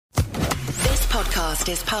podcast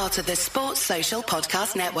is part of the Sports Social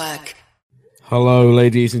Podcast Network. Hello,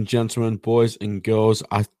 ladies and gentlemen, boys and girls.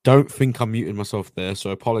 I don't think I muted myself there,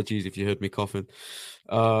 so apologies if you heard me coughing.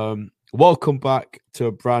 Welcome back to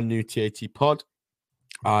a brand new TAT pod.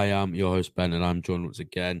 I am your host, Ben, and I'm joined once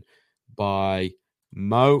again by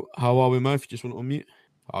Mo. How are we, Mo? If you just want to unmute.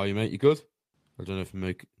 How are you, mate? You good? I don't know if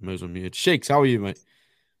Mo's unmuted. Shakes, how are you, mate?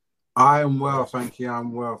 I am well, thank you.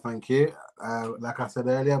 Like I said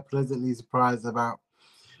earlier, pleasantly surprised about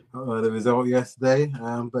the result yesterday.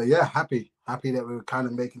 But yeah, happy that we were kind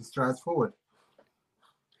of making strides forward.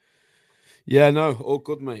 Yeah, no, all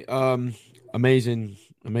good, mate. Amazing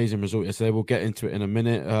result yesterday. We'll get into it in a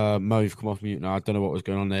minute. Mo, you've come off mute now. I don't know what was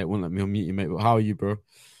going on there. It wouldn't let me unmute you, mate. But how are you, bro?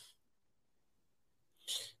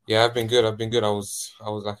 Yeah, I've been good. I was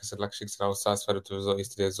like I said, like Shik said, I was satisfied with the result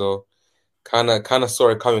yesterday as well. Kind of saw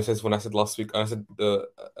it coming since when I said last week. I said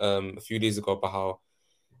a few days ago about how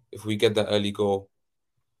if we get that early goal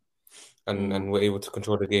and we're able to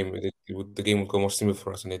control the game, the game would go more smooth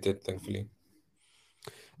for us, and it did, thankfully.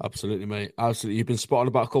 Absolutely, mate. Absolutely. You've been spotted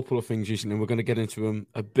about a couple of things recently. We're going to get into them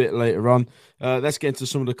a bit later on. Let's get into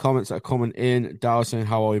some of the comments that are coming in. Dow saying,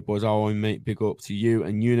 how are you, boys? How are we, mate? Big up to you.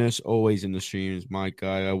 And Eunice, always in the streams, my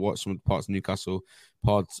guy. I watched some of the parts of Newcastle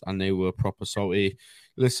pods, and they were proper salty.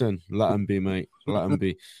 Listen, let them be, mate. Let them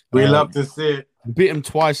be. We love to see it. Beat them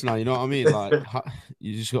twice now, you know what I mean? Like,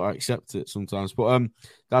 you just got to accept it sometimes. But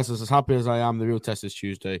that's as happy as I am. The real test is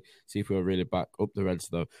Tuesday. See if we're really back up the Reds,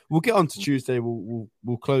 though. We'll get on to Tuesday.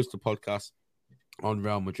 We'll close the podcast on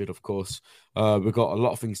Real Madrid, of course. We've got a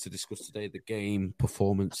lot of things to discuss today. The game,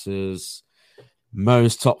 performances,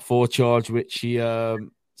 Mo's top 4 charge, which he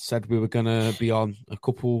said we were going to be on a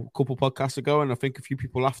couple podcasts ago, and I think a few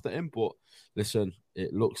people laughed at him. But listen,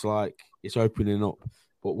 it looks like it's opening up.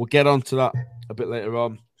 But we'll get on to that a bit later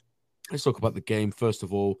on. Let's talk about the game. First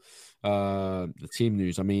of all, the team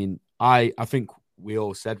news. I mean, I think we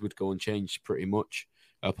all said we'd go unchanged pretty much,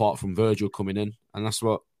 apart from Virgil coming in. And that's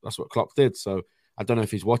what Klopp did. So I don't know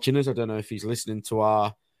if he's watching us. I don't know if he's listening to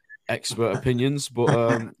our expert opinions.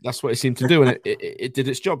 But that's what it seemed to do. And it did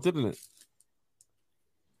its job, didn't it?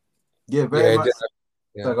 Yeah, very much.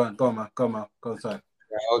 Yeah. So go on, man. Go on, sorry.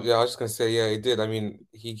 I was just gonna say, yeah, it did. I mean,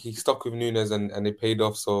 he stuck with Nunes and it paid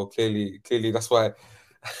off. So clearly, that's why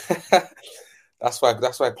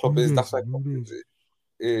Klopp is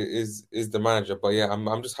the manager. But yeah,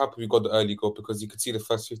 I'm just happy we got the early goal because you could see the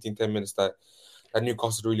first 15-10 minutes that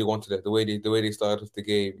Newcastle really wanted it. The way they started off the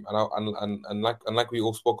game, and like we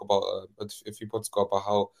all spoke about a few pods ago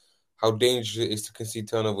about how dangerous it is to concede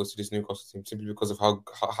turnovers to this Newcastle team simply because of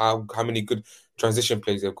how many good transition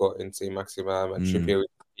plays they've got in, say, Maximum and Trippier with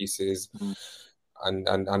pieces,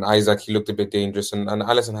 and Isaac, he looked a bit dangerous, and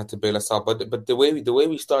Alisson had to bail us out. But the way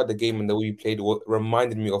we started the game and the way we played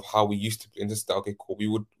reminded me of how we used to play. And just okay, cool. We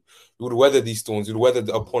would weather these storms. We'd weather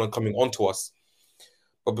the opponent coming onto us.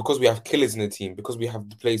 But because we have killers in the team, because we have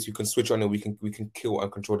the players who can switch on and we can kill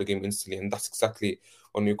and control the game instantly, and that's exactly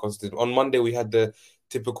what Newcastle did. On Monday we had the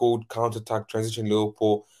typical counter-attack transition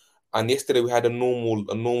Liverpool, and yesterday we had a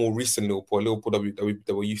normal recent Liverpool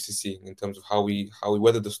that we're used to seeing in terms of how we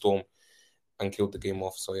weathered the storm and killed the game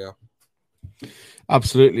off. So yeah,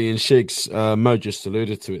 absolutely. And Shigs, Mo just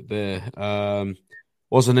alluded to it there.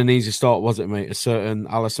 Wasn't an easy start, was it, mate? A certain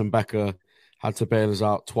Alisson Becker had to bail us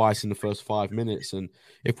out twice in the first 5 minutes. And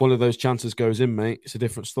if one of those chances goes in, mate, it's a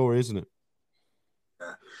different story, isn't it?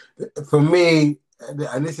 For me,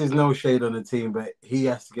 and this is no shade on the team, but he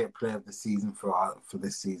has to get player of the season for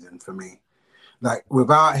this season for me. Like,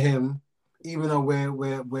 without him, even though we're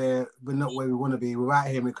not where we want to be, without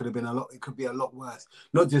him it could be a lot worse.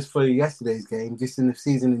 Not just for yesterday's game, just in the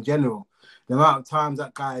season in general. The amount of times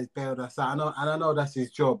that guy has bailed us out, I know that's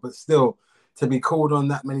his job, but still, to be called on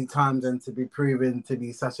that many times and to be proven to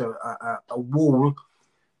be such a wall,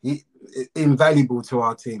 invaluable to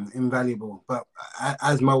our team, invaluable. But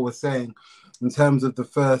as Mo was saying, in terms of the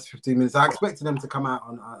first 15 minutes, I expected them to come out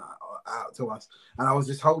to us, and I was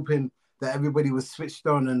just hoping that everybody was switched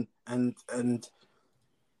on and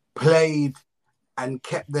played and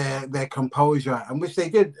kept their composure, and which they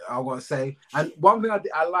did, I got to say. And one thing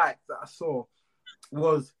I liked that I saw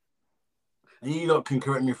was, and you lot can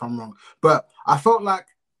correct me if I'm wrong, but I felt like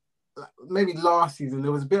maybe last season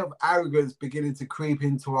there was a bit of arrogance beginning to creep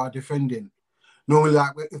into our defending. Normally,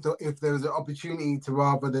 like if there was an opportunity to,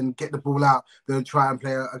 rather than get the ball out, they would try and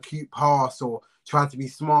play a cute pass or try to be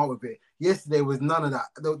smart with it. Yesterday was none of that.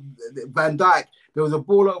 Van Dijk, there was a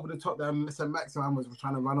ball over the top that Mr. Maximum was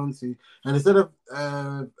trying to run onto, and instead of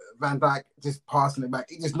Van Dijk just passing it back,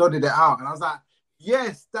 he just nodded it out, and I was like,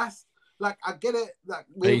 yes, that's like, I get it. Like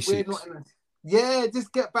we're not in a, yeah,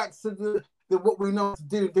 just get back to what we know to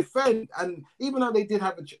do, defend. And even though they did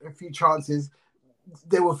have a few chances,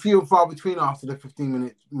 they were few and far between after the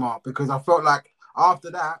 15-minute mark, because I felt like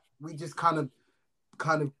after that we just kind of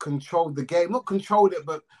controlled the game. Not controlled it,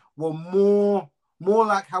 but were more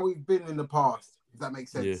like how we've been in the past. If that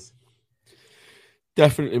makes sense. Yeah.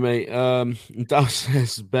 Definitely, mate. That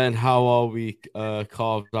says, Ben, how are we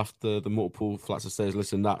carved after the multiple flats of stairs?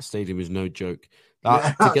 Listen, that stadium is no joke.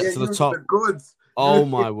 To get to the top. Oh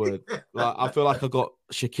my word! Like, I feel like I got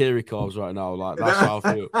Shaqiri calves right now. Like, that's how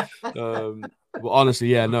I feel. But honestly,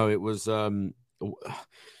 yeah, no, it was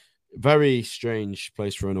very strange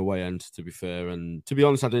place for an away end, to be fair. And to be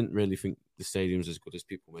honest, I didn't really think the stadium's as good as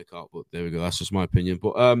people make out. But there we go. That's just my opinion.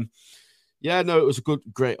 But yeah, no, it was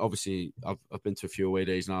great. Obviously, I've been to a few away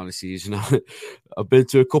days now this season. I've been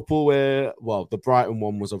to a couple where, well, the Brighton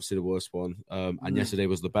one was obviously the worst one, and yesterday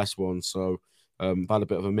was the best one. So I've had a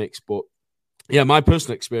bit of a mix. But yeah, my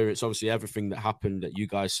personal experience, obviously, everything that happened that you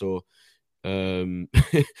guys saw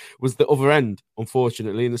was the other end.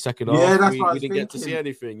 Unfortunately, in the second half, we didn't get to see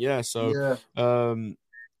anything. Yeah, so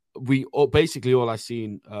we basically all I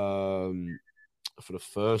seen for the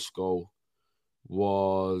first goal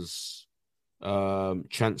was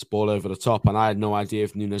Trent's ball over the top, and I had no idea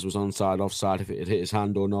if Nunes was onside, offside, if it had hit his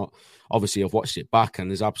hand or not. Obviously, I've watched it back,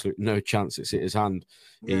 and there's absolutely no chance it's hit his hand.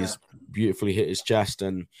 Yeah. He's beautifully hit his chest,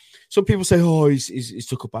 and some people say, "Oh, he's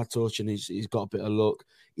took a bad touch and he's got a bit of luck."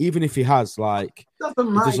 Even if he has, like, it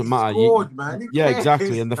doesn't matter. Scored, man. Yeah,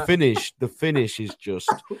 exactly. And the finish is just.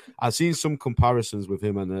 I've seen some comparisons with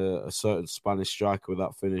him and a certain Spanish striker with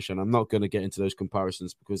that finish, and I'm not going to get into those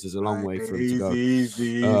comparisons because there's a long way for him to go.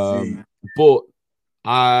 Easy. But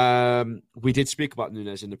we did speak about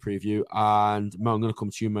Nunes in the preview, and Mo, I'm going to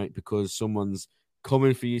come to you, mate, because someone's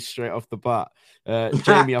coming for you straight off the bat.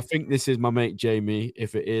 Jamie, I think this is my mate Jamie.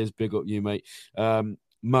 If it is, big up you, mate.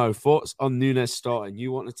 Mo, thoughts on Nunes starting?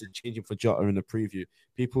 You wanted to change him for Jota in the preview.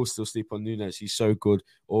 People still sleep on Nunes. He's so good.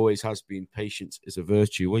 Always has been. Patience is a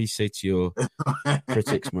virtue. What do you say to your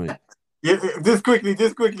critics, mate? Yeah, just quickly,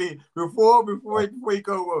 before you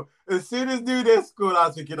go, as soon as Nunes scored, I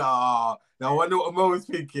was thinking, now I wonder what Mo was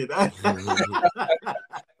thinking.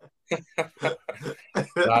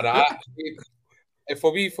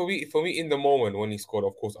 For me, in the moment when he scored,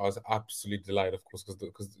 of course, I was absolutely delighted, of course,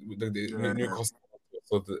 because the Newcastle.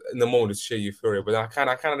 So in the moment, it's sheer euphoria. But I kind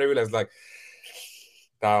of realized, like,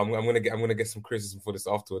 I'm gonna get some criticism for this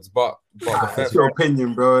afterwards. But that's your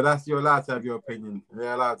opinion, bro. You're allowed to have your opinion.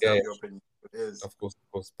 You're allowed to have your opinion. It is, of course.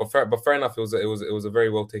 But fair enough. It was a very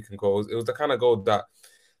well taken goal. It was the kind of goal that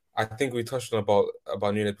I think we touched on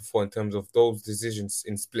about Nunes before in terms of those decisions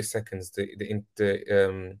in split seconds.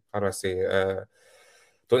 The how do I say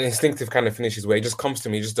the instinctive kind of finishes where it just comes to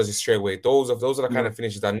me, he just does it straight away. Those are the kind of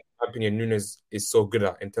finishes that, in my opinion, Nunes is so good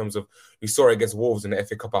at. In terms of, we saw it against Wolves in the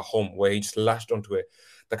FA Cup at home where he just lashed onto it.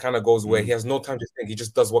 The kind of goes where he has no time to think; he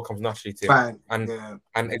just does what comes naturally to him. And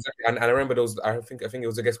exactly, and I remember those. I think it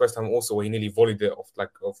was against West Ham also where he nearly volleyed it off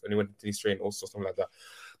and he went to the straight also, something like that.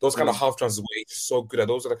 Those kind of half chances where he's so good at.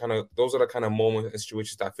 Those are the kind of moments and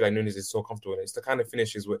situations that I feel like Nunes is so comfortable in. It's the kind of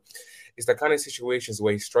finishes where, it's the kind of situations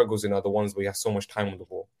where he struggles in, are the ones where he has so much time on the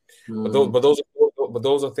ball. But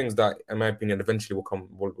those are things that, in my opinion, eventually will come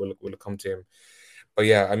to him. I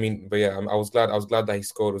was glad that he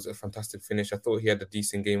scored. It was a fantastic finish. I thought he had a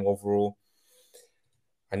decent game overall.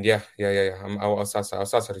 And I was satisfied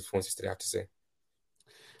with performance yesterday, I have to say.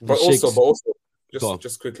 But also.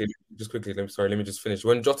 Just quickly. Let me just finish.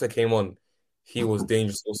 When Jota came on, he was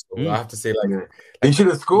dangerous. Also, I have to say, he should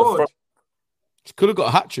have scored. He could have got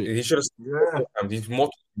a hat trick. He should have. Yeah. He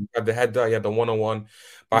had the header. He had the 1-on-1.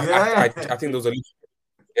 But I think those are. He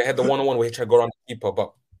had the 1-on-1 where he tried to go around the keeper.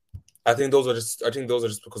 But I think those are just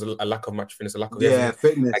because of a lack of match fitness, a lack of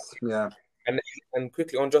fitness. And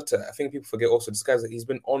quickly on Jota, I think people forget also this guy's, he's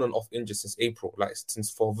been on and off injured since April, since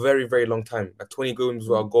for a very, very long time, 20 games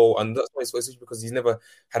without a goal, and that's why it's because he's never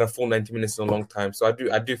had a full 90 minutes in a long time. So I do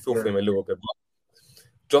feel for him a little bit. But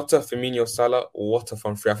Jota, Firmino, Salah, what a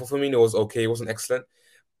front three. I thought Firmino was okay, it wasn't excellent,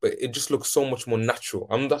 but it just looks so much more natural.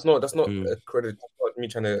 That's not a credit. That's not me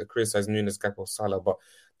trying to criticize Nunes, Gakpo, or Salah, but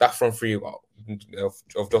that front three of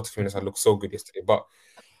Jota, Firmino looked so good yesterday. But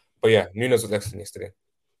yeah, Nunes was excellent yesterday.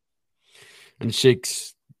 And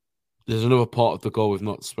Shigs, there's another part of the goal we've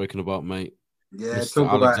not spoken about, mate. Yeah, Mr.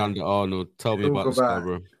 Alexander Arnold. Tell me about this guy,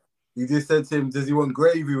 bro. You just said to him, "Does he want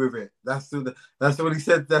gravy with it?" That's what he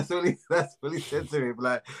said. That's what he said to him.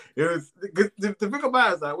 Like, it was the thing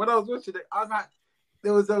about it is, like, when I was watching it, I was like,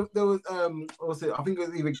 there was I think it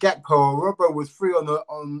was either Gakpo or Robbo was free on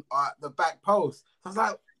the back post. So I was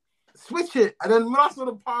like, switch it. And then when I saw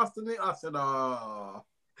the pass to Nick, I said, "Oh."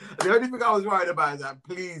 The only thing I was worried about is that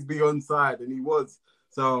please be onside, and he was.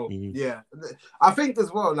 So yeah, I think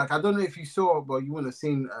as well. Like, I don't know if you saw, but you wouldn't have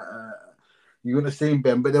seen. You wouldn't have seen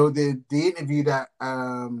Ben, but there was the interview that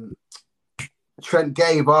Trent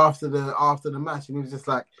gave after the match, and he was just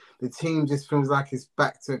like, the team just feels like it's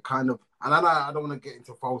back to kind of. And I know I don't want to get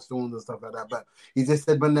into false dawns and stuff like that, but he just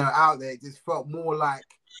said when they're out there, it just felt more like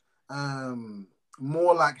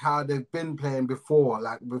how they've been playing before,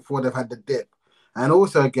 like before they've had the dip. And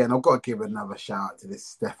also, again, I've got to give another shout out to this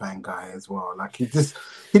Stefan guy as well. Like, he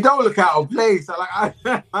don't look out of place. So,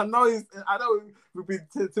 like, I know we've been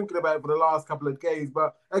talking about it for the last couple of games,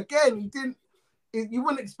 but again, you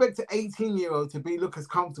wouldn't expect an 18-year-old to look as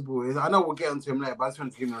comfortable as. I know we'll get onto him later, but I just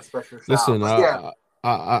wanted to give him a special shout. Listen,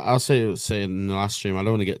 I'll say in the last stream, I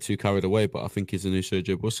don't want to get too carried away, but I think he's the new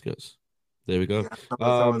Sergio Busquets. There we go.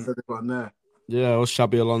 Someone said it on there. Yeah, or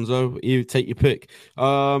Xabi Alonso. You take your pick.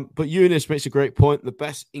 But Eunice makes a great point. The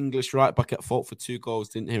best English right back at fault for 2 goals.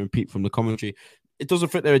 Didn't hear him peep from the commentary. It doesn't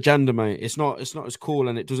fit their agenda, mate. It's not as cool,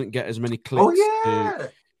 and it doesn't get as many clicks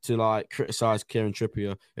to like criticize Kieran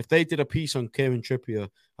Trippier. If they did a piece on Kieran Trippier,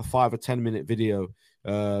 a 5 or 10 minute video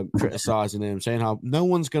criticizing him, saying how no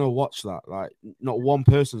one's gonna watch that. Like, not one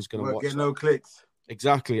person's gonna watch. Get no clicks.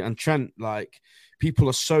 Exactly. And Trent, like, people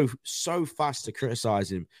are so fast to criticize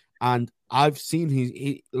him. And I've seen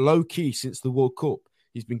he low key since the World Cup.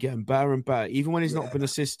 He's been getting better and better. Even when he's not been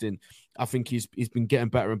assisting, I think he's been getting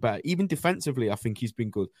better and better. Even defensively, I think he's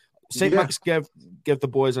been good. St. Max gave the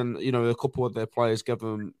boys and a couple of their players gave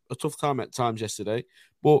them a tough time at times yesterday,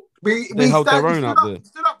 but they held their own out there.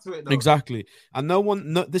 Stood up to it, though. Exactly. And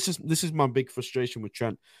this is my big frustration with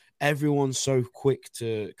Trent. Everyone's so quick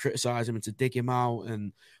to criticize him and to dig him out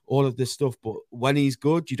and all of this stuff, but when he's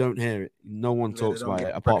good, you don't hear it. No one talks about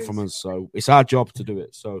it apart from us. So it's our job to do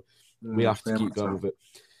it. So we have to keep going with it.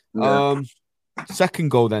 Yeah.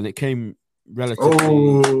 Second goal, then it came relatively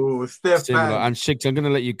similar. And Shigs, I'm going to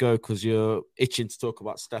let you go because you're itching to talk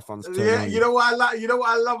about Stefan's turn. Yeah, you know what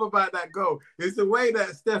I love about that goal? It's the way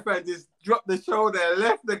that Stefan just dropped the shoulder and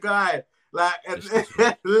left the guy. Like,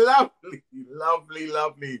 lovely.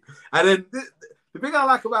 And then the thing I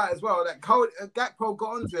like about it as well, that Gakpo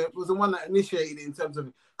got onto it, was the one that initiated it in terms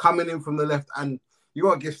of coming in from the left. And you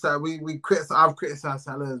got to give Salah, I've criticized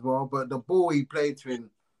Salah as well, but the ball he played to him,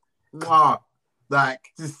 like,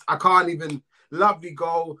 just, I can't even, lovely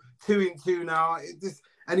goal, 2-2 now.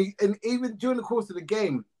 And even during the course of the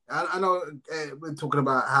game, I know we're talking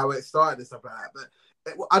about how it started and stuff like that, but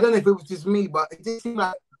I don't know if it was just me, but it just seemed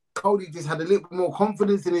like Cody just had a little bit more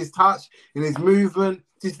confidence in his touch, in his movement,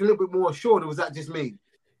 just a little bit more assured. Or was that just me?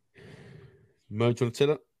 Mo, do you want to say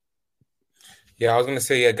that? Yeah, I was going to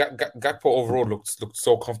say, Gakpo overall looked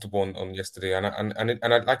so comfortable on yesterday, and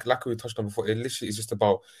I like we touched on before. It literally is just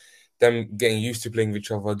about them getting used to playing with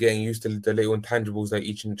each other, getting used to the little intangibles that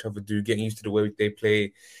each and each other do, getting used to the way they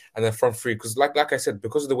play, and then front three. Because like I said,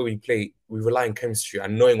 because of the way we play, we rely on chemistry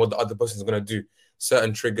and knowing what the other person is going to do,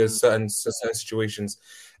 certain triggers, certain situations.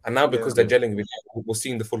 And now because they're gelling with, we're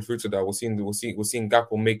seeing the full fruits of that. We're seeing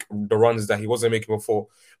Gakpo make the runs that he wasn't making before.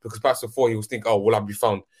 Because perhaps before he was thinking, "Oh, will I be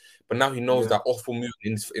found?" But now he knows that awful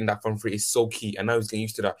movement in that front three is so key, and now he's getting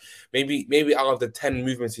used to that. Maybe out of the 10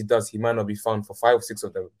 movements he does, he might not be found for 5 or 6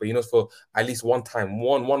 of them. But he knows for at least one time,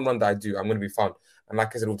 one run that I do, I'm going to be found. And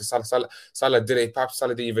like I said, with the Salah did it. Perhaps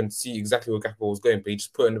Salah didn't even see exactly where Gakpo was going, but he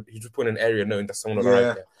just put in an area knowing that someone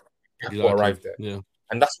arrived there. Gakpo arrived there. Yeah.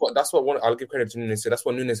 And that's what I'll give credit to Nunes. So that's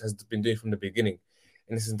what Nunes has been doing from the beginning.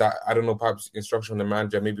 And this is that, I don't know, perhaps instruction on the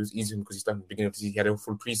manager, maybe it was easy because he started from the beginning because he had a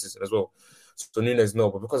full preseason as well. So Nunes,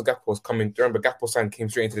 no, but because Gakpo was coming, remember Gakpo came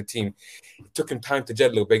straight into the team. It took him time to gel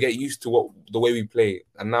a little bit, get used to the way we play.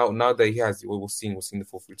 And now that he has, we're seeing the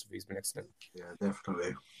full fruits of it. He's been excellent. Yeah,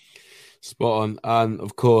 definitely. Spot on. And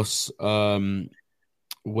of course,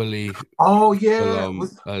 Willie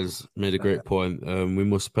has made a great point. We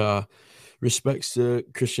must pay our respects to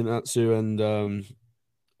Christian Atsu and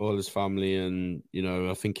all his family, and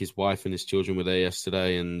I think his wife and his children were there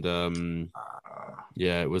yesterday, and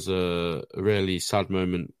it was a really sad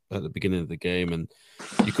moment at the beginning of the game, and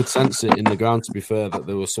you could sense it in the ground, to be fair, that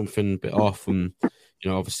there was something a bit off, and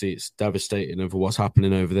obviously it's devastating over what's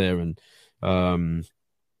happening over there, and to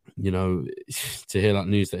hear that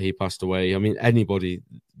news that he passed away, I mean, anybody,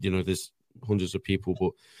 there's hundreds of people,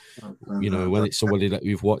 but when it's somebody that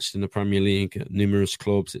we've watched in the Premier League at numerous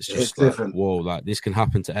clubs, it's just like, whoa, like this can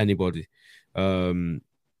happen to anybody. And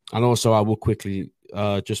also I will quickly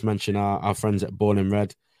just mention our friends at Born and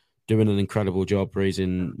Red doing an incredible job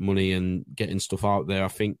raising money and getting stuff out there. I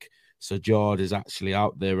think Sir George is actually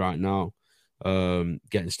out there right now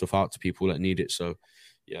getting stuff out to people that need it. So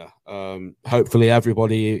yeah. Hopefully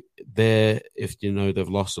everybody there, if they've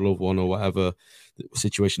lost a loved one or whatever the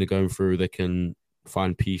situation they're going through, they can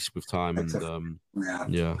find peace with time. And definitely.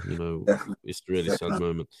 it's a really sad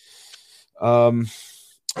moment.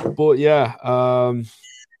 But yeah,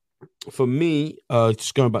 for me,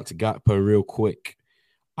 just going back to Gakpo real quick,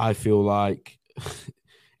 I feel like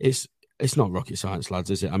it's not rocket science, lads,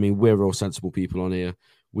 is it? I mean, we're all sensible people on here.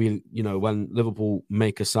 We, when Liverpool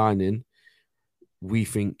make a signing, we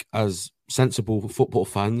think as sensible football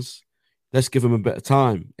fans, let's give them a bit of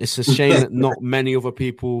time. It's a shame that not many other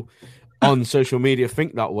people on social media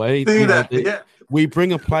think that way. We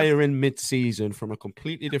bring a player in mid-season from a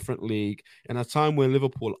completely different league in a time where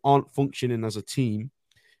Liverpool aren't functioning as a team.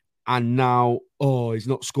 And now, he's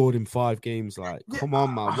not scored in 5 games. Like, come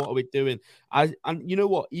on, man, what are we doing? And you know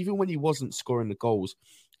what? Even when he wasn't scoring the goals,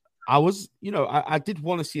 I did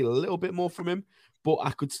want to see a little bit more from him, but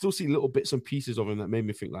I could still see little bits and pieces of him that made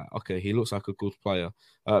me think like, okay, he looks like a good player.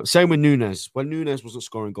 Same with Nunes. When Nunes wasn't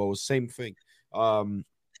scoring goals, same thing.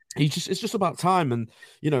 It's just about time, and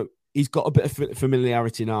he's got a bit of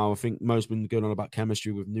familiarity now. I think Mo's been going on about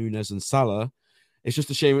chemistry with Nunes and Salah. It's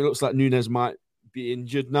just a shame. It looks like Nunes might be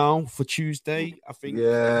injured now for Tuesday. I think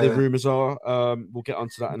the rumors are. We'll get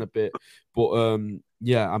onto that in a bit, but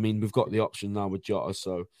yeah, I mean, we've got the option now with Jota,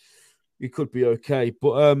 so he could be okay.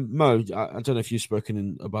 But Mo, I don't know if you've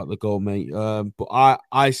spoken about the goal, mate. But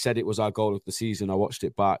I said it was our goal of the season. I watched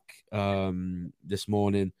it back this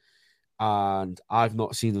morning, and I've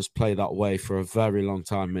not seen us play that way for a very long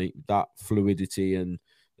time, mate. That fluidity and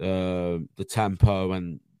the tempo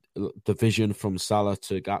and the vision from Salah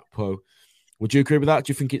to Gakpo. Would you agree with that?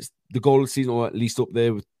 Do you think it's the goal of the season, or at least up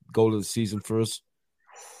there with goal of the season for us?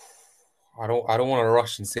 I don't want to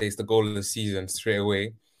rush and say it's the goal of the season straight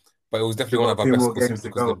away, but it was definitely one of our best games to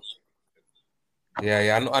go.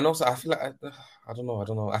 Yeah, and also I feel like I don't know.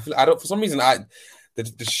 I don't for some reason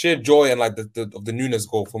the sheer joy and like of the Nunes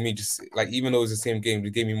goal for me, just like even though it was the same game,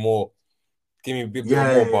 it gave me a bit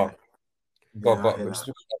more. But just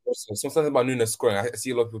because something about Nunes scoring, I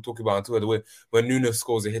see a lot of people talking about on Twitter the way when Nunes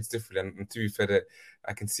scores, it hits different. And to be fair, that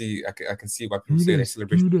I can see why people say they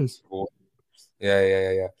celebrate.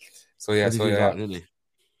 Yeah. So yeah. Really?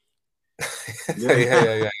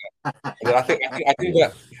 Yeah. I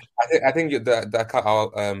think the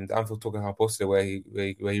account the Anfield Talking How posted where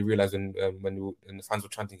he realized when the fans were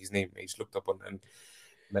chanting his name, he just looked up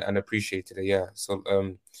and appreciated it. Yeah. So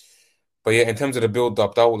but yeah, in terms of the build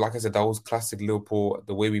up, like I said, that was classic Liverpool.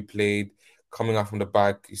 The way we played, coming out from the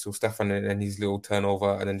back, you saw Stefan and his little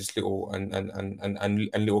turnover, and then just little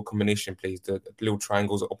and little combination plays, the little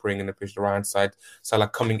triangles operating in the pitch, the right hand side, Salah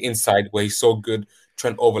coming inside where he's so good,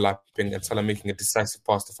 Trent overlapping, and Salah making a decisive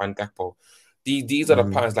pass to find Gakpo. These are the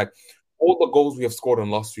patterns. Like all the goals we have scored in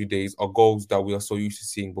the last 3 days are goals that we are so used to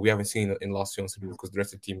seeing, but we haven't seen it in last year because the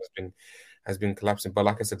rest of the team has been collapsing. But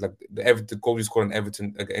like I said, like the goals we scored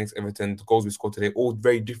against Everton, the goals we scored today, all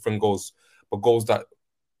very different goals, but goals that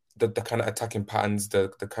the kind of attacking patterns, the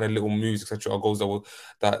kind of little moves, etc., are goals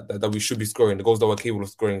that we should be scoring, the goals that we're capable of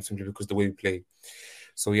scoring simply because of the way we play.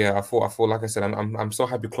 So yeah, I thought like I said, I'm so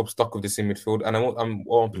happy Klopp stuck with this in midfield, and I'm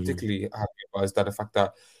particularly happy about is that the fact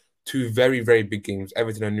that 2 very very big games,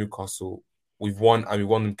 Everton and Newcastle, we've won, and we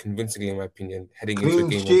won them convincingly, in my opinion, heading into a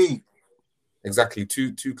game. Exactly,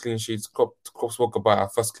 two clean sheets. Klopp spoke about our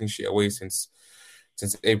first clean sheet away since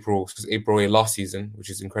April 8 last season,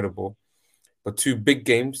 which is incredible. But 2 big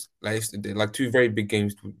games, like 2 very big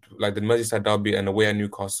games, like the Merseyside derby and away at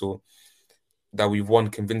Newcastle, that we've won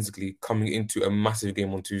convincingly, coming into a massive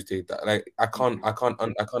game on Tuesday. That like I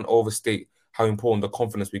can't overstate how important the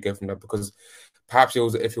confidence we get from that, because perhaps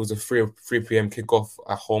if it was a 3 p.m. kickoff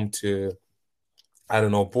at home to, I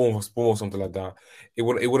don't know, Bournemouth or something like that, it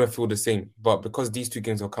wouldn't feel the same. But because these 2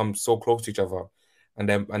 games have come so close to each other, and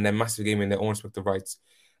they're massive game in their own respective rights,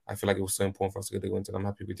 I feel like it was so important for us to get the win, and I'm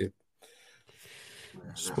happy we did.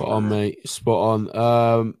 Spot on, mate. Spot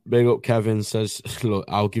on. Big up Kevin says, look,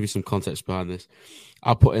 I'll give you some context behind this.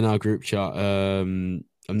 I'll put in our group chat. I'm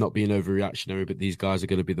not being overreactionary, but these guys are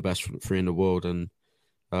going to be the best 3 in the world. And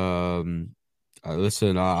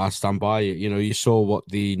listen, I stand by it. You saw what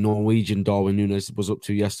the Norwegian Darwin Núñez was up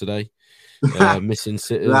to yesterday. Missing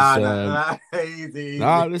sitters.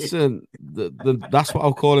 Listen, that's what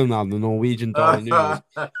I'll call him now, the Norwegian Darwin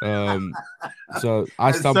Núñez. So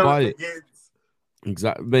I stand by it.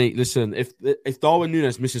 Exactly, mate. Listen, if Darwin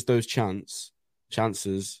Núñez misses those chances,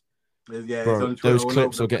 bro, those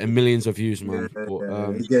clips are getting millions of views, man.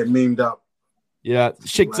 He's getting memed up. Yeah,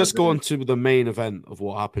 Shiggs, let's go on to the main event of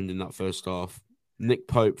what happened in that first half. Nick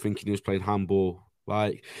Pope thinking he was playing handball.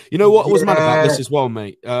 Like, you know what was mad about this as well,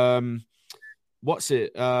 mate? what's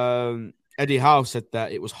it? Eddie Howe said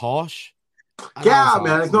that it was harsh. And Get I was out,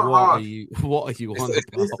 man. It's not what harsh. What are you on about?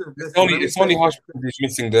 It's only harsh because he's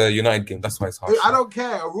missing the United game. That's why it's harsh. I don't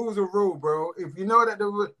care. A rule's a rule, bro. If you know that the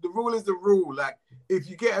rule is the rule, like if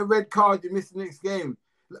you get a red card, you miss the next game.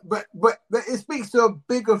 But it speaks to a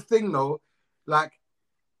bigger thing, though. Like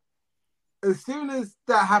as soon as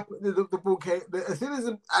that happened, the ball came. As soon as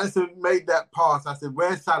Alisson made that pass, I said,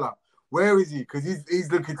 "Where's Salah? Where is he?" Because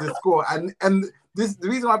he's looking to score. And the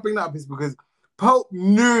reason why I bring that up is because Pope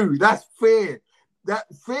knew that's fear. That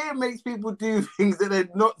fear makes people do things that they're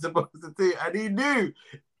not supposed to do. And he knew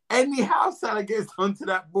anyhow Salah gets onto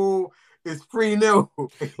that ball is 3-0.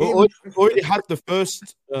 Well, already had the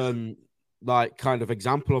first kind of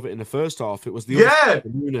example of it in the first half. It was the other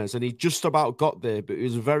Nunes, and he just about got there, but it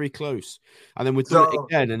was very close. And then we've done it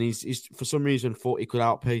again, and he's for some reason thought he could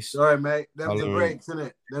outpace. Sorry, mate. Them's the breaks, isn't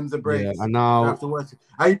it? Them's the breaks. Yeah, and now you have to watch it.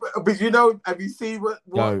 But you know, have you seen what's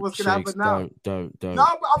going to happen now? Don't. No,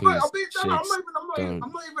 but I'm not even.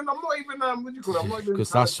 What do you call it? I'm not even. Because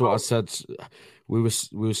that's what I said. We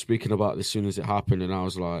were speaking about this as soon as it happened, and I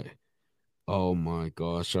was like, "Oh my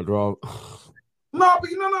gosh, I'd rather." No, but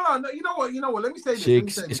no. You know what? Let me say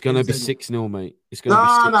this. It's going to be 6-0, mate. It's going to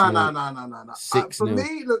be 6-0. No. 6-0. For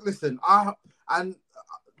me, look, listen.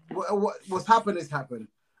 What's happened is happened.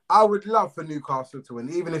 I would love for Newcastle to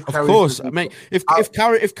win, even if. Of course, mate. If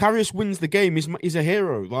Karius wins the game, he's a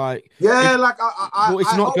hero. Like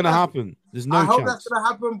it's not going to happen. There's no chance. I hope that's going to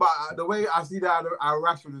happen, but the way I see that our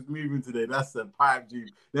Rashford is moving today, that's a pipe dream.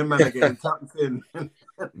 Them men are getting tucked in.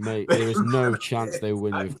 Mate, there is no chance they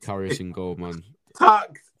win with Karius in goal, man.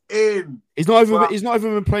 Tucked in. He's not even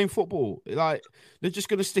been playing football. Like they're just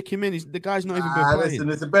going to stick him in. The guy's not even been playing. Listen,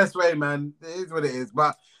 it's the best way, man. It is what it is.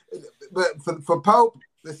 But for Pope.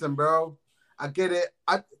 Listen, bro, I get it.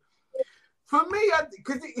 For me,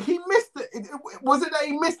 because he missed it. Was it that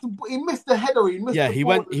he missed the header? He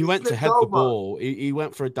went to head the ball. He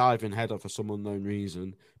went for a diving header for some unknown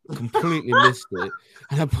reason. Completely missed it,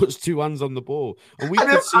 and then puts two hands on the ball. And we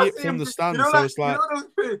could see it from the stands. So it's like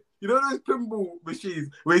you know those pinball machines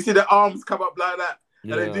where you see the arms come up like that.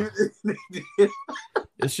 Yeah. And they do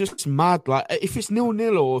It's just mad. Like if it's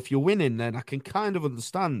 0-0 or if you're winning, then I can kind of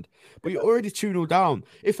understand. But you're already 2-0 down.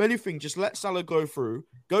 If anything, just let Salah go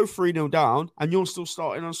 3-0 down, and you're still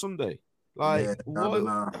starting on Sunday. Like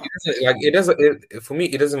what? For me,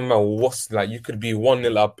 it doesn't matter what's like. You could be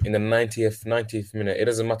 1-0 up in the 90th minute. It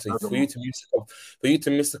doesn't matter for you to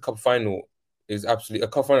miss the cup final is absolutely a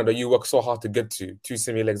cup final that you work so hard to get to. 2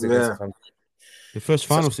 semi-legs against the country. The first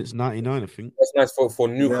final since '99, I think. That's nice for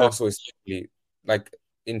Newcastle. Especially like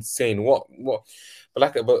insane. What?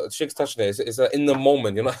 But Sheik's touched there. It's in the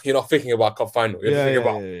moment. You're not thinking about cup final. You're thinking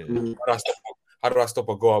about how do I stop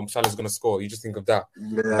a goal? Salah's gonna score. You just think of that.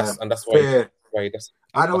 Yeah, that's why.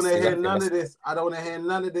 I don't want to hear none of this. I don't want to hear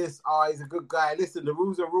none of this. Oh, he's a good guy. Listen, the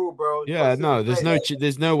rules are rule, bro. Yeah, no,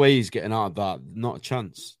 there's no way he's getting out of that. Not a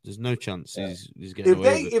chance. There's no chance he's getting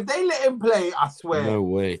away with it. If they let him play, I swear. No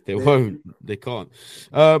way. They won't. They can't.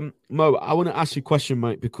 Mo, I want to ask you a question,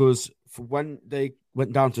 mate, because for when they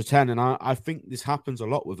went down to 10, and I think this happens a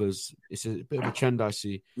lot with us. It's a bit of a trend I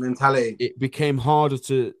see. Mentality. It became harder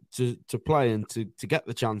to play and to get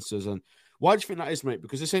the chances. And why do you think that is, mate?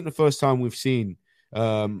 Because this ain't the first time we've seen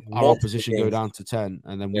our opposition go down to 10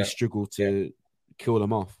 and then we struggle to kill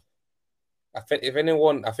them off. I think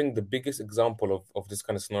the biggest example of this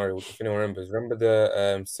kind of scenario, if anyone remember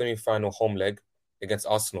the semi-final home leg against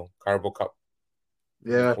Arsenal, Carabao Cup.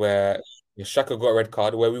 Yeah. Where Xhaka got a red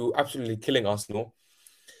card, where we were absolutely killing Arsenal.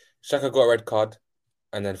 Xhaka got a red card,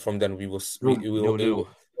 and then from then it was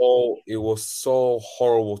so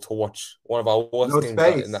horrible to watch. One of our worst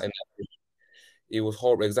games in that. It was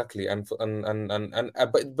horrible, exactly,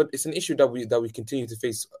 but it's an issue that we continue to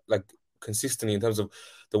face like consistently in terms of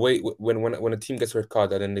the way when a team gets a red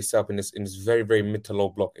card and then they set up in this very very mid to low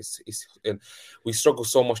block. We struggle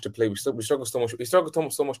so much to play. We struggle so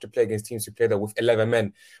much to play against teams who play that with 11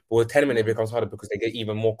 men, but with 10 men it becomes harder because they get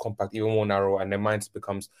even more compact, even more narrow, and their minds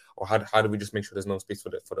becomes, or how do we just make sure there's no space for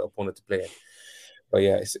the opponent to play in? But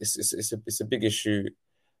yeah, it's a big issue.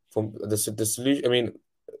 From the solution, I mean,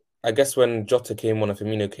 I guess when Jota came on and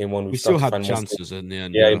Firmino came on, we still had chances in the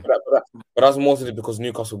end. Yeah, but that's mostly because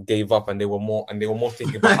Newcastle gave up and they were more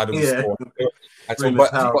thinking about how do we score. But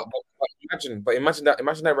imagine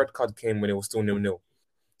that red card came when it was still 0-0.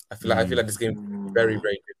 I feel like this game is very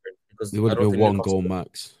very different because it would have been one goal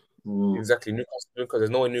max. Exactly, Newcastle.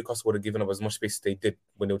 There's no way Newcastle would have given up as much space as they did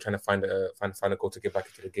when they were trying to find a goal to get back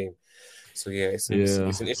into the game. So yeah, it's an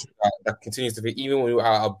issue that continues to be, even when we were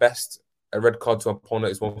at our best. A red card to an opponent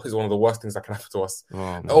is one of the worst things that can happen to us.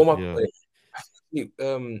 Oh my God.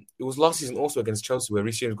 it was last season also against Chelsea where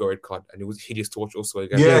Reece James got a red card, and it was hideous to watch also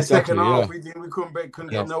again. Yeah, exactly, second half yeah. we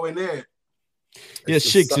couldn't get nowhere near it. Yeah,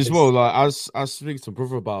 Shigs as well. Like, I was speaking to my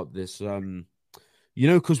brother about this.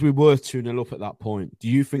 Because we were 2-0 up at that point. Do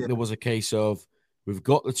you think there was a case of we've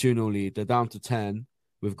got the 2-0 lead, they're down to 10,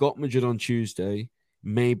 we've got Madrid on Tuesday,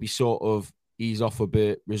 maybe sort of ease off a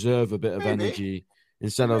bit, reserve a bit of energy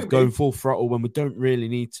instead of going full throttle when we don't really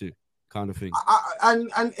need to, kind of thing. And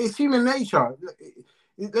it's human nature.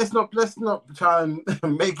 Let's not try and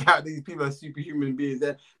make out these people are superhuman beings.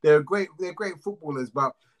 They're great footballers,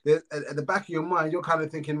 but at the back of your mind, you're kind of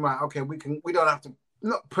thinking, right, okay, we don't have to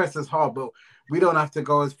not press as hard, but we don't have to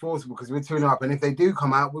go as forceful because we're 2-0 up. And if they do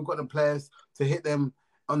come out, we've got the players to hit them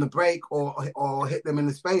on the break or hit them in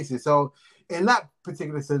the spaces. So in that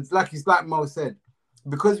particular sense, like Mo said,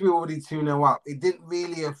 because we were already 2-0 up, it didn't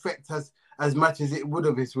really affect us as much as it would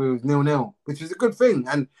have if we was 0-0, which is a good thing.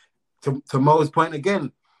 And to Mo's point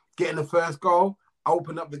again, getting the first goal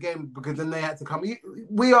opened up the game because then they had to come.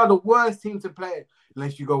 We are the worst team to play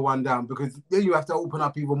unless you go one down because then you have to open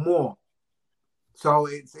up even more. So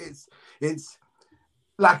it's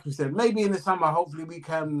like we said, maybe in the summer, hopefully we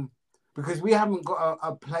can, because we haven't got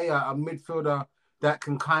a player, a midfielder that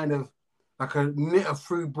can kind of like knit a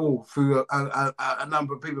through ball through a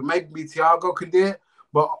number of people. Maybe Thiago can do it,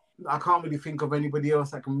 but I can't really think of anybody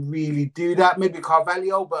else that can really do that. Maybe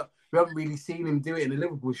Carvalho, but we haven't really seen him do it in the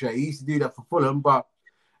Liverpool shirt. He used to do that for Fulham, but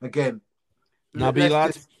again, Naby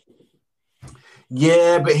lad.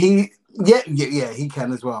 Yeah, but he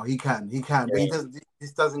can as well. He can, but he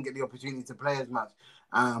doesn't get the opportunity to play as much.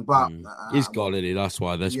 He's got it. That's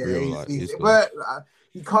why. That's real.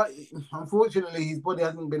 He can't. Unfortunately, his body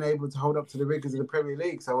hasn't been able to hold up to the rigors of the Premier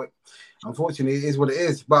League. So, unfortunately, it is what it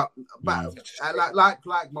is. But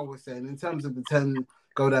like Mo was saying, in terms of the 10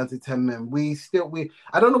 go down to 10 men,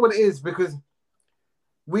 I don't know what it is because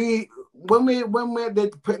when they're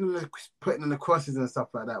putting in the crosses and stuff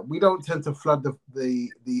like that, we don't tend to flood the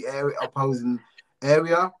area, opposing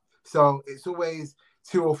area. So it's always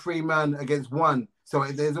 2 or 3 man against one. So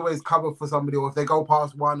there's always cover for somebody, or if they go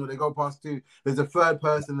past one or they go past 2, there's a third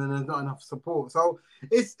person and there's not enough support. So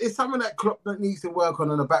it's something that Klopp needs to work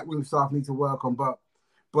on and the backroom staff need to work on. But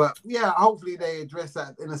yeah, hopefully they address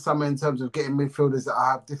that in the summer in terms of getting midfielders that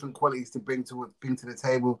have different qualities to bring to the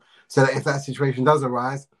table, so that if that situation does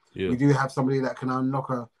arise, we do have somebody that can unlock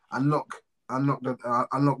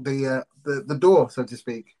the door, so to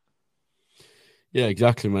speak. Yeah,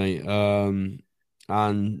 exactly, mate.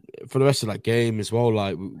 And for the rest of that game as well,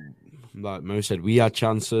 like Mo said, we had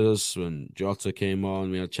chances when Jota came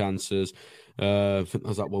on. We had chances. I think there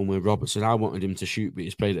was that one where Robertson, I wanted him to shoot, but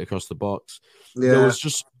he's played it across the box. Yeah. There was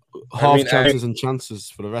just chances and chances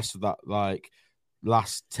for the rest of that, like,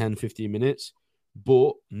 last 10, 15 minutes.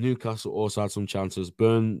 But Newcastle also had some chances.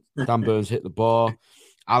 Dan Burns hit the bar.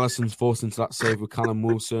 Alisson's forced into that save with Callum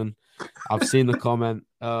Wilson. I've seen the comment.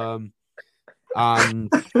 And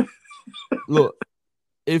look,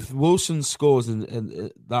 if Wilson scores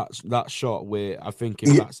in that shot, where I think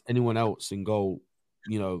if that's anyone else in goal,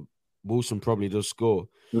 Wilson probably does score.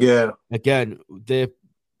 Yeah. Again,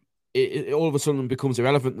 it all of a sudden becomes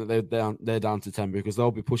irrelevant that they're down to 10 because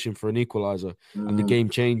they'll be pushing for an equaliser and the game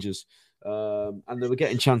changes. And they were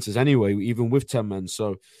getting chances anyway, even with 10 men.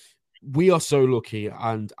 So we are so lucky,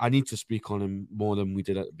 and I need to speak on him more than we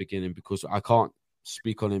did at the beginning because I can't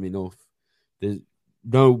speak on him enough. There's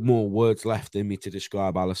no more words left in me to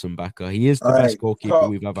describe Alisson Becker. He is the best goalkeeper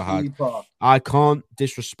we've ever had. I can't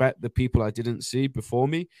disrespect the people I didn't see before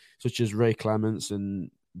me, such as Ray Clements and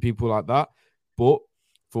people like that. But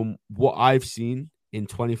from what I've seen in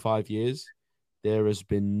 25 years, there has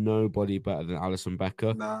been nobody better than Alisson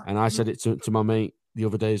Becker. Nah. And I said it to my mate the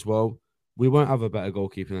other day as well. We won't have a better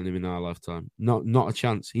goalkeeper than him in our lifetime. Not a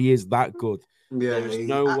chance. He is that good. Yeah, there is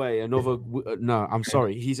no way another... No, I'm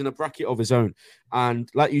sorry. He's in a bracket of his own. And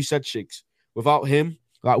like you said, Shigs, without him,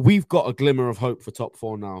 like, we've got a glimmer of hope for top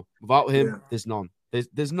 4 now. Without him, there's none.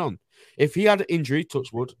 There's none. If he had an injury,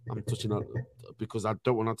 touch wood, I'm touching that because I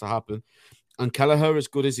don't want that to happen. And Kelleher, as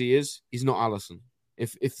good as he is, he's not Alisson.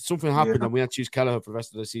 If something happened and we had to choose Kelleher for the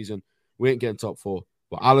rest of the season, we ain't getting top 4.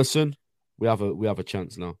 But Alisson, we have a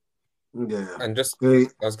chance now. Yeah. And I was going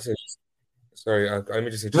to say, sorry, let me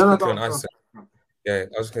just say, quickly on Alisson. Yeah,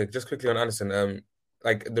 I was going to just quickly on Alisson.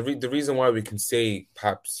 Like the reason why we can say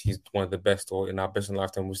perhaps he's one of the best or in our best in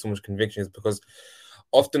lifetime with so much conviction is because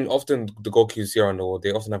often the goalkeepers here on the world,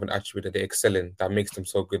 they often have an attribute that they excel in that makes them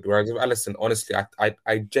so good. Whereas with Alisson, honestly,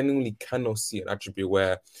 I genuinely cannot see an attribute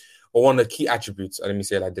or one of the key attributes, let me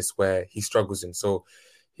say it like this, where he struggles in. So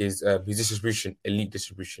his distribution, elite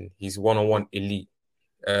distribution. He's one-on-one elite.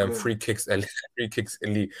 Free kicks, elite. Free kicks,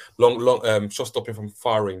 elite. Long shot stopping from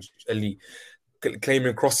far range, elite.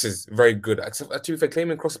 Claiming crosses, very good. Except to be fair,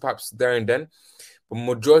 claiming crosses perhaps there and then, but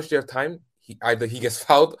majority of the time, either he gets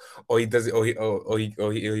fouled or he does it, or he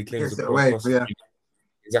claims the cross. Yeah.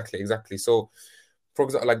 Exactly. So, for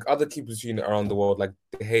example, like other keepers around the world, like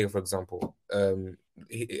De Gea, for example,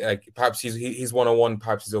 perhaps he's 1-on-1,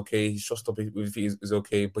 perhaps he's okay. His shot stopping is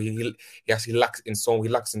okay, but he lacks in so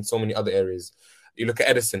many other areas. You look at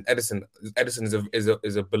Edison. Edison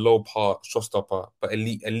is a below par shot stopper, but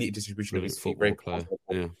elite distribution of his feet. Very player.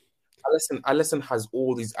 Yeah. Alisson has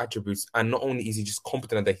all these attributes, and not only is he just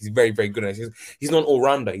competent at that, he's very, very good at it. He's not an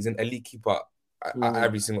all-rounder. He's an elite keeper at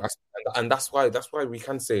every single aspect, and that's why we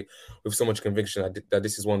can say with so much conviction that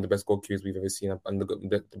this is one of the best goalkeepers we've ever seen, and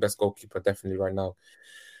the best goalkeeper definitely right now.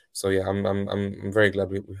 So yeah, I'm very glad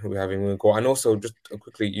we're having him go. And also, just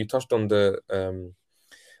quickly, you touched on the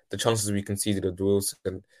chances we conceded at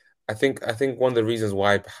Wilson. I think one of the reasons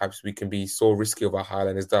why perhaps we can be so risky of our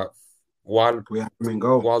Haaland is that while we have him in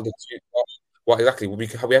goal, we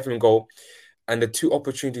have him in goal, and the two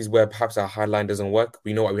opportunities where perhaps our high line doesn't work,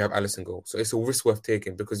 we know why we have Alisson goal. So it's a risk worth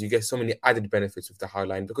taking because you get so many added benefits with the high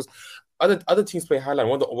line. Because other teams play high line.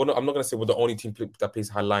 I'm not going to say we're the only team that plays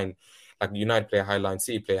high line. Like United play high line,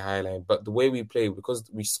 City play high line. But the way we play, because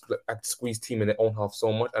we squeeze team in their own half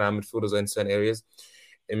so much, and our midfielders are in certain areas,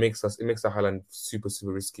 it makes the high line super,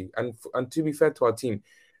 super risky. And to be fair to our team,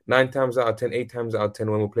 8 times out of 10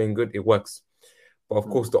 when we're playing good, it works. But of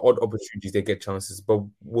course, the odd opportunities, they get chances. But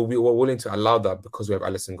we're willing to allow that because we have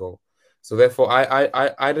Alisson goal. So therefore,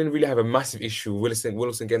 I didn't really have a massive issue with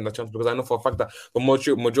Wilson getting that chance because I know for a fact that the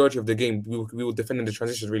majority of the game, we were defending the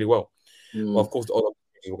transitions really well. But of course, the odd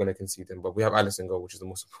opportunities, we're going to concede them. But we have Alisson goal, which is the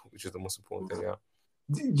most important thing, yeah.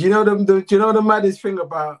 Do you know the maddest thing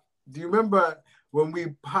about... Do you remember when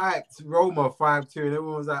we piped Roma 5-2 and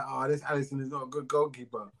everyone was like, oh, this Alisson is not a good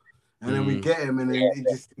goalkeeper. And then we get him and then it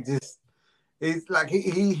just... It's like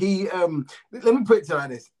he let me put it to you like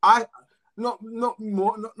this. Not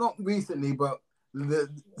recently, but the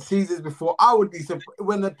seasons before, I would be surprised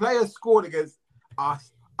when the players scored against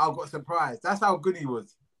us. I got surprised. That's how good he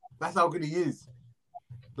was. That's how good he is.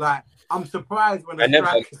 Like, I'm surprised when the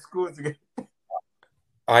striker scores against.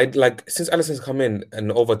 Since Alisson's come in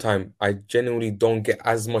overtime, I genuinely don't get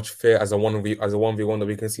as much fear as a 1v1 that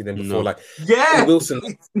we can see them before. No. Like Wilson,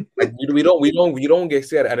 like we don't get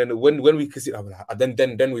scared, and then when we can see,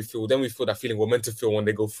 then we feel that feeling we're meant to feel when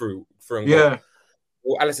they go through and go. Yeah.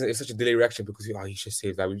 Well, Alisson is such a delayed reaction because he should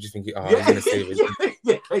save that. We just think he's gonna save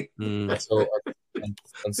it. So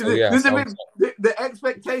the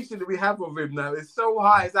expectation that we have of him now is so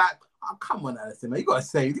high. It's like, oh, come on, Alisson, man, you gotta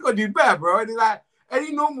save. You gotta do better, bro. And it's like,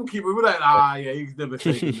 any normal keeper, we're like, he's never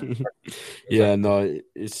saving that. Yeah, no,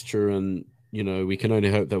 it's true. And, we can only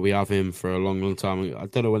hope that we have him for a long, long time. I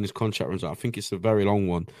don't know when his contract runs out. I think it's a very long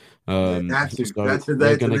one. That's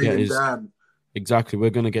we're going to get his... Exactly.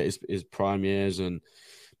 We're going to get his prime years, and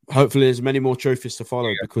hopefully there's many more trophies to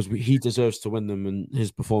follow because he deserves to win them, and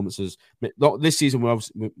his performances... Not this season,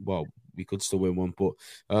 we could still win one, but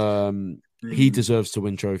he deserves to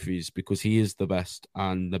win trophies because he is the best,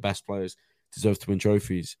 and the best players deserve to win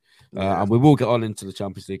trophies. And we will get on into the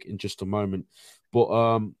Champions League in just a moment.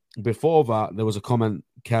 But before that, there was a comment.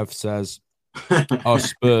 Kev says, our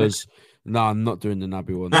Spurs... No, I'm not doing the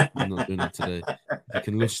Naby one. I'm not doing that today. You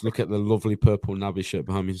can just look at the lovely purple Naby shirt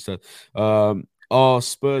behind me instead. Are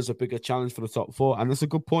Spurs a bigger challenge for the top four? And that's a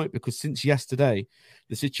good point because since yesterday,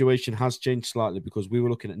 the situation has changed slightly because we were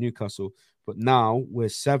looking at Newcastle, but now we're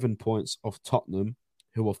 7 points off Tottenham,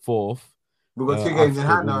 who are fourth. We've got 2 games in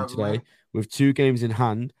hand today. With 2 games in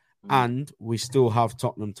hand, and we still have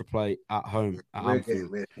Tottenham to play at home at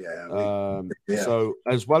Anfield. So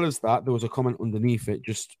as well as that, there was a comment underneath it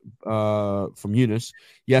just from Eunice.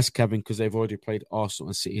 Yes, Kevin, because they've already played Arsenal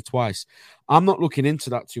and City twice. I'm not looking into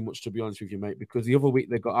that too much, to be honest with you, mate, because the other week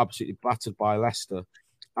they got absolutely battered by Leicester,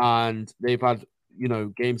 and they've had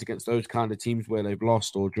games against those kind of teams where they've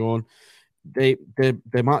lost or drawn. They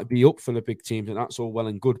might be up for the big teams, and that's all well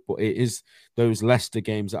and good, but it is those Leicester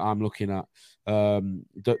games that I'm looking at,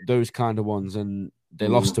 those kind of ones. And they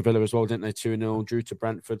lost to Villa as well, didn't they? 2-0, drew to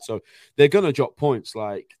Brentford, so they're gonna drop points.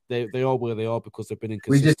 Like they are where they are because they've been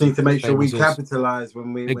inconsistent. We just need to make sure we capitalize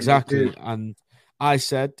when we exactly. And I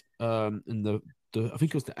said in the I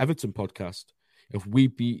think it was the Everton podcast, if we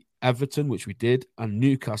beat Everton, which we did, and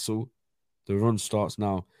Newcastle, the run starts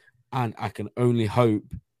now, and I can only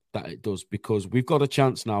hope that it does because we've got a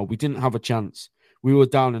chance now. We didn't have a chance. We were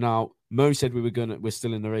down and out. Mo said we're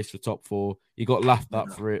still in the race for top 4. He got laughed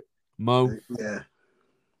at for it. Mo,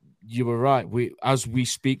 you were right. As we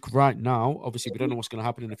speak right now, obviously we don't know what's going to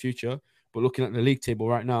happen in the future, but looking at the league table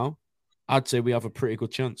right now, I'd say we have a pretty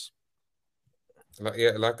good chance. Like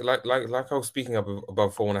I was speaking about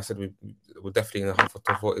before when I said we're definitely in the half of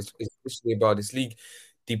top four. It's especially about this league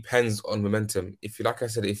depends on momentum. If you like I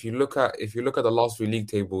said, if you look at the last three league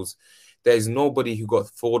tables, there is nobody who got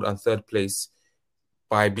fourth and third place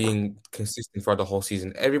by being consistent throughout the whole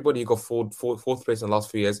season. Everybody who got fourth place in the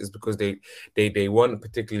last 3 years is because they weren't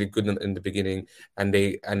particularly good in the beginning, and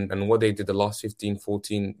what they did the last 15,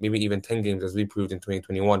 14, maybe even 10 games, as we proved in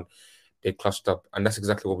 2021, they clutched up, and that's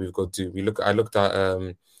exactly what we've got to do. I looked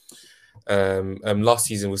at last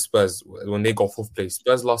season with Spurs when they got fourth place.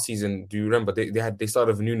 Spurs last season, do you remember they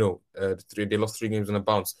started with Nuno, they lost 3 games on a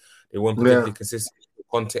bounce. They weren't particularly consistent with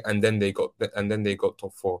Conte, and then they got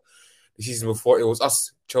top 4. The season before, it was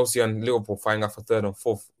us, Chelsea and Liverpool fighting out for third and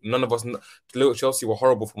fourth. None of us, Chelsea were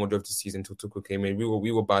horrible for majority of the season until Tuchel came in.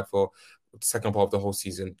 We were bad for the second part of the whole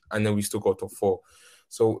season, and then we still got top 4.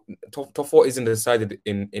 So top 4 isn't decided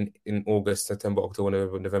in August, September, October,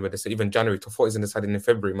 November, December, even January. Top 4 isn't decided in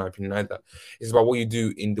February, in my opinion, either. It's about what you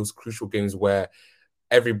do in those crucial games where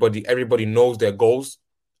everybody knows their goals,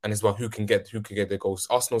 and it's about who can get their goals.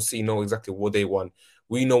 Arsenal City know exactly what they want.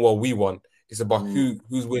 We know what we want. It's about who's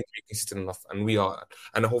willing to be consistent enough, and we are,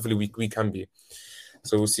 and hopefully we can be.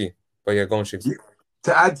 So we'll see. But yeah, go on, Shigs.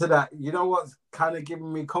 To add to that, you know what's kind of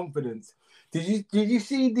giving me confidence? Did you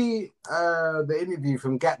see the interview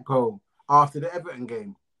from Gakpo after the Everton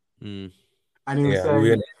game? Mm. And he was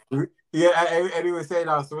saying, and he was saying,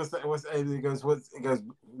 "Oh, so what's?" And he goes, "What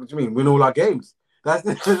do you mean? Win all our games?" So,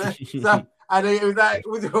 and it was like,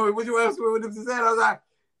 "What else we want him to say?" And I was like,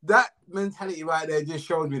 that mentality right there just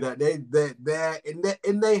shows me that they're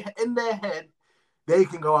in their head, they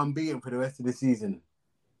can go unbeaten for the rest of the season.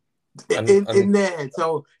 In their head.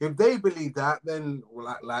 So if they believe that, then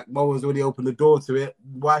like Mo has already opened the door to it.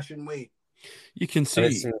 Why shouldn't we? You can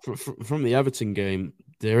see from the Everton game,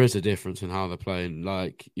 there is a difference in how they're playing.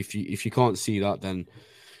 Like if you can't see that, then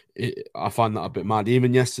I find that a bit mad.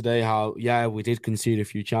 Even yesterday, we did concede a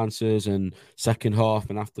few chances, and second half,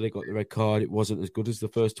 and after they got the red card, it wasn't as good as the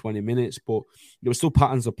first 20 minutes. But there were still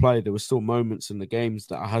patterns of play. There were still moments in the games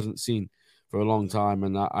that I hadn't seen for a long time,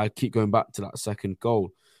 and I keep going back to that second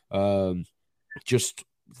goal. Just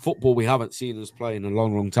football we haven't seen us play in a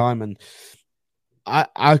long time, and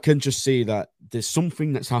I can just see that there's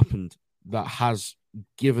something that's happened that has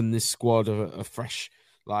given this squad a fresh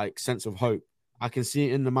sense of hope. I can see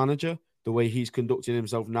it in the manager, the way he's conducting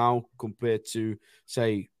himself now compared to,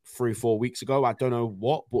 say, 3-4 weeks ago. I don't know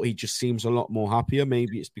what, but he just seems a lot more happier.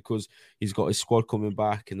 Maybe it's because he's got his squad coming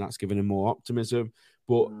back and that's giving him more optimism.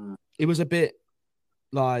 But it was a bit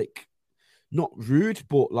not rude,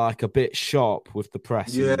 but a bit sharp with the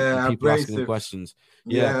press and people asking him questions.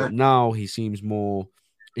 But now he seems more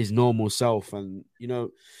his normal self. And,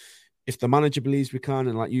 if the manager believes we can,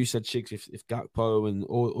 and like you said, Shigs, if Gakpo and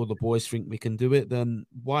all the boys think we can do it, then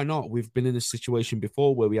why not? We've been in a situation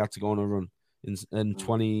before where we had to go on a run in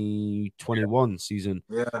 2021 season.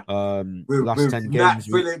 Last 10 games. Nat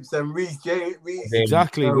Phillips and Reece James.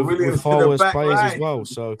 Exactly, with forward players as well.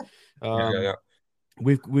 So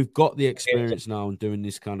we've got the experience now in doing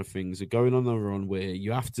this kind of things. Going on the run where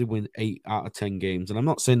you have to win 8 out of 10 games. And I'm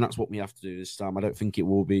not saying that's what we have to do this time. I don't think it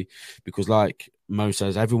will be, because like Mo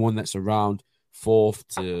says, everyone that's around 4th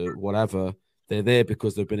to whatever, they're there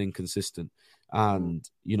because they've been inconsistent. And,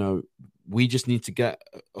 we just need to get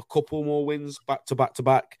a couple more wins back to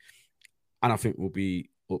back. And I think we'll be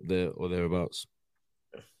up there or thereabouts.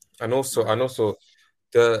 And also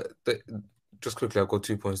the just quickly, I've got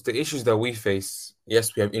 2 points. The issues that we face,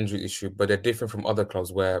 yes, we have injury issue, but they're different from other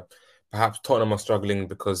clubs where perhaps Tottenham are struggling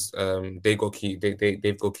because they've got key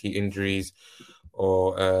injuries,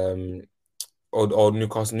 or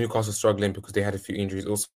Newcastle struggling because they had a few injuries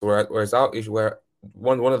also. Whereas our issue, where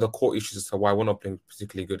one of the core issues as to why we're not playing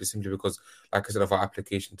particularly good is simply because, like I said, of our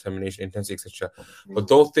application, termination, intensity, etc. But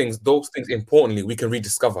those things, importantly, we can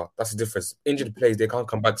rediscover. That's the difference. Injured players, they can't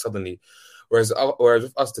come back suddenly. Whereas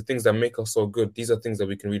with us, the things that make us so good, these are things that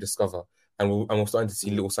we can rediscover, and we're starting to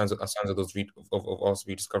see little signs of those of us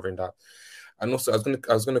rediscovering that. And also, I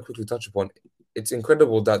was gonna quickly touch upon. It's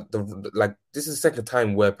incredible that this is the second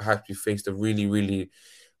time where perhaps we faced a really, really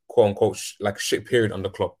quote unquote shit period on the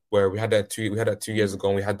club, where we had that 2 years ago,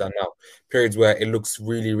 and we had that now. Periods where it looks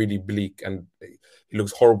really, really bleak, and it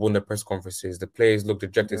looks horrible in the press conferences. The players look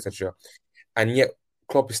dejected, etc. And yet,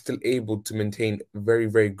 Klopp is still able to maintain very,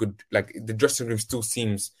 very good. The dressing room still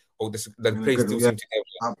seems, the players still seem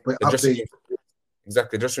together. The dressing room,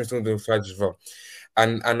 exactly. The dressing room still doing fine as well.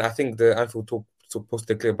 And I think the Anfield talk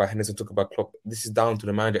posted clear by Henderson, talk about Klopp. This is down to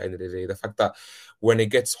the manager at the end of the day. The fact that when it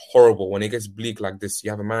gets horrible, when it gets bleak like this, you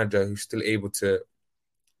have a manager who's still able to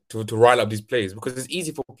rile up these players, because it's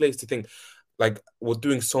easy for players to think like we're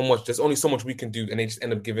doing so much. There's only so much we can do, and they just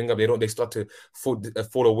end up giving up. They start to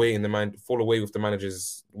fall away with the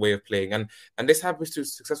manager's way of playing, and this happens to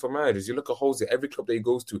successful managers. You look at Jose, every club that he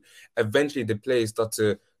goes to, eventually the players start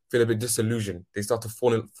to feel a bit disillusioned. They start to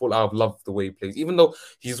fall out of love with the way he plays, even though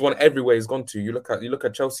he's won everywhere he's gone to. You look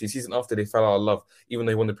at Chelsea season after they fell out of love, even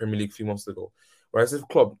though he won the Premier League a few months ago. Whereas this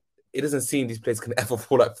club, it doesn't seem these players can ever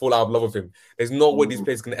fall out of love with him. There's no way these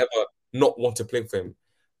players can ever not want to play for him.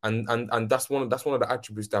 And that's one of the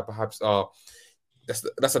attributes that perhaps are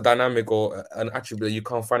that's a dynamic or an attribute that you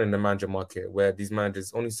can't find in the manager market, where these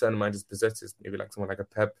managers, only certain managers possess this. Maybe like someone like a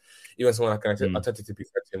Pep, even someone like an Arteta to be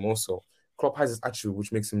fair to him also. Klopp has this attribute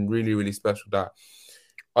which makes him really, really special that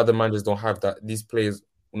other managers don't have. That these players,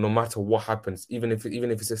 no matter what happens, even if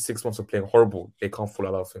it's a 6 months of playing horrible, they can't fall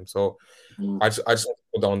out of him. So I just want to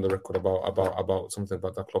put that on the record about something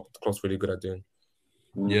about that Klopp's really good at doing.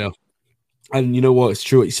 Yeah. And you know what? It's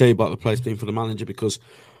true what you say about the players being for the manager, because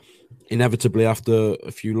inevitably after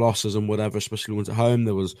a few losses and whatever, especially ones at home,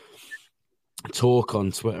 there was talk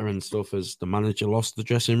on Twitter and stuff as the manager lost the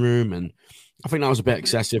dressing room. And I think that was a bit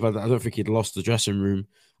excessive. I don't think he'd lost the dressing room.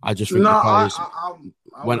 I just think the players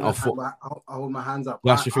went off. I hold my hands up.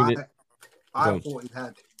 I thought he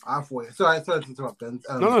had. Sorry to interrupt. Then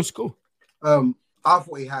no, it's cool. I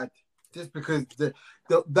thought he had, just because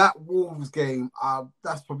that Wolves game,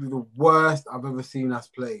 that's probably the worst I've ever seen us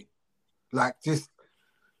play. Like just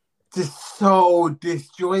so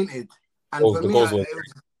disjointed. And for me,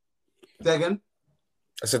 again.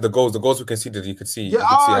 I said the goals we conceded, you could see.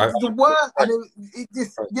 Yeah, it's the worst. And it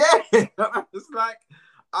just, yeah. It's like,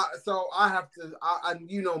 so I have to, and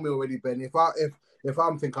you know me already, Ben. If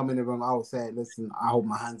I'm think I'm in the wrong, I will say, listen, I hold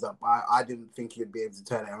my hands up. I didn't think he'd be able to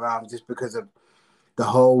turn it around just because of the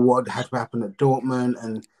whole what had happened at Dortmund.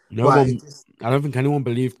 And I don't think anyone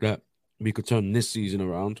believed that we could turn this season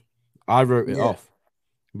around. I wrote it off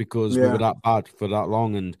because we were that bad for that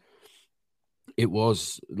long, and it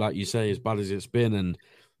was, like you say, as bad as it's been. And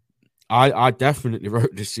I definitely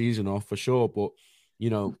wrote this season off for sure. But, you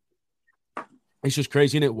know, it's just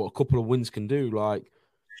crazy, isn't it, what a couple of wins can do? Like,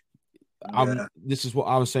 this is what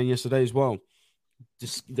I was saying yesterday as well.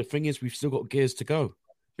 The thing is, we've still got gears to go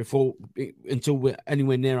until we're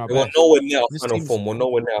anywhere near our best. We're nowhere near our final form. We're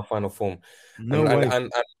nowhere near our final form. No way.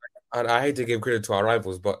 And I hate to give credit to our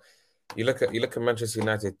rivals, but you look at Manchester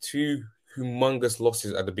United, 2 humongous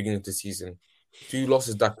losses at the beginning of the season. 2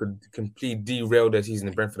 losses that could completely derail their season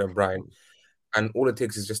in Brentford and Brighton. And all it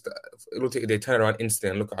takes is they turn around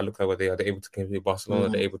instantly and look at where they are. They're able to compete with Barcelona.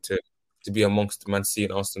 They're able to be amongst Man City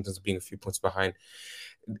and Arsenal in terms of being a few points behind.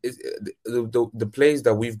 The players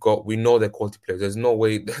that we've got, we know they're quality players. There's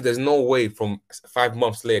no way from 5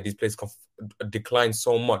 months later these players can decline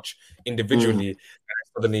so much individually.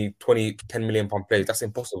 Suddenly 10 million pound players. That's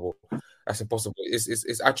impossible.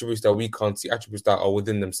 It's attributes that we can't see, attributes that are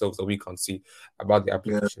within themselves that we can't see, about the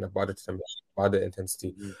application, about the determination, about the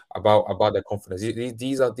intensity, about their confidence.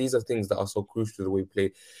 These are things that are so crucial to the way we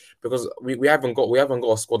play, because we haven't got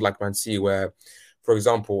a squad like Man City where, for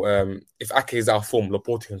example, if Ake is out of form,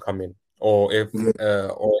 Laporte can come in, or if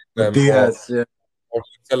Diaz,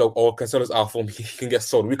 or Cancelo's out of form, he can get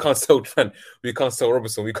sold. We can't sell Trent, we can't sell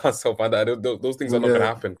Robertson, we can't sell Van Dijk. Those things are not going to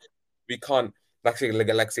happen. We can't. Like say,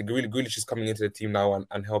 Grealish is coming into the team now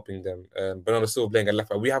and helping them. Bernardo Silva playing at left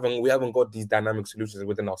back. We haven't got these dynamic solutions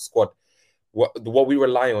within our squad. What we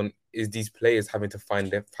rely on is these players having to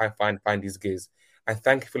find these gears. And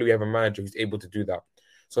thankfully, we have a manager who's able to do that.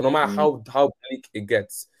 So no matter how bleak it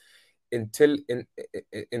gets, until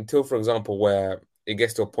for example, where it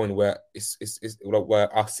gets to a point where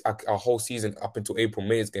where our whole season up until April,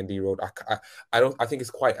 May is getting derailed. I think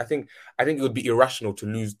it would be irrational to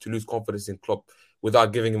lose confidence in Klopp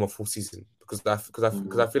without giving him a full season, because I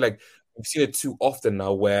feel like we've seen it too often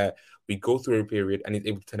now where we go through a period and he's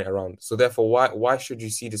able to turn it around. So therefore, why should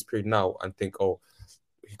you see this period now and think, oh,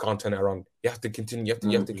 he can't turn it around? You have to continue.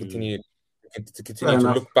 You have to continue to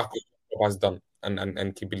look back at what Klopp has done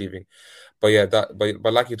and keep believing. But yeah,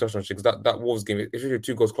 but like you touched on, Shigs, that Wolves game, if you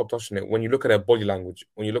 2 goals, Klopp touching it. When you look at their body language,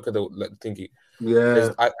 when you look at the thinking,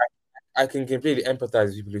 I can completely empathize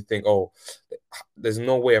with people who think, oh, there's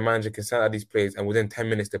no way a manager can send out these players and within 10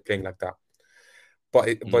 minutes they're playing like that. But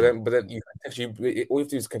then you all you have to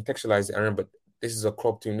do is contextualize it and remember, this is a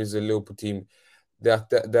Klopp team, this is a Liverpool team. There are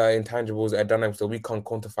intangibles, there are dynamics that we can't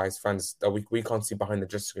quantify as fans, that we can't see behind the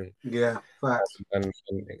dressing room. Yeah, facts. And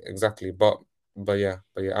exactly, but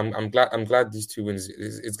I'm glad these 2 wins.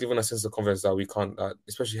 It's given us a sense of confidence that we can't,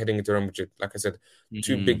 especially heading into Real Madrid. Like I said,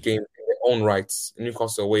 2 big games in their own rights.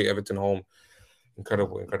 Newcastle away, Everton home.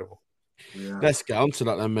 Incredible. Yeah. Let's get onto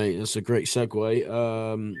that then, mate. That's a great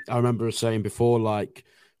segue. I remember saying before, like,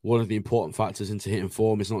 one of the important factors into hitting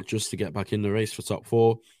form is not just to get back in the race for top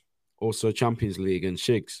 4, also Champions League. And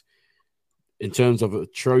Shigs, in terms of a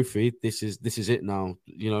trophy, this is it now.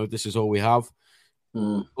 You know, this is all we have.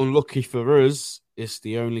 Unlucky for us, it's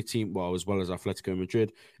the only team, well, as well as Atletico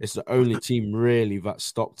Madrid, it's the only team really that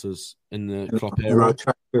stopped us in the Klopp era.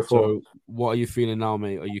 So, what are you feeling now,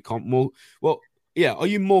 mate? Are you are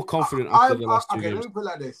you more confident after the last 2 games? Let me put it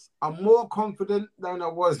like this. I'm more confident than I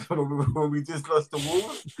was when we just lost the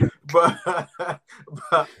Wolves.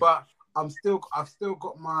 but I've still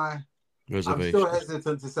got my reservation. I'm still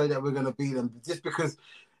hesitant to say that we're going to beat them, just because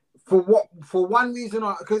for one reason,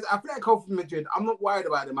 because Atletico Madrid, I'm not worried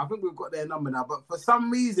about them. I think we've got their number now. But for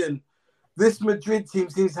some reason, this Madrid team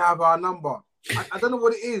seems to have our number. I don't know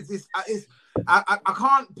what it is. I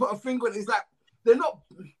can't put a finger on it. It's like they're not.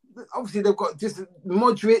 Obviously, they've got just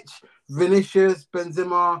Modric, Vinicius,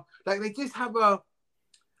 Benzema. Like, they just have a.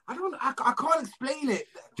 I can't explain it.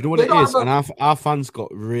 Do you know what it is? And our fans got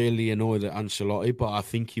really annoyed at Ancelotti, but I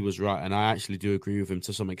think he was right, and I actually do agree with him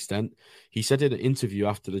to some extent. He said in an interview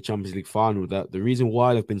after the Champions League final that the reason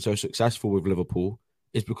why they've been so successful with Liverpool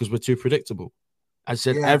is because we're too predictable. I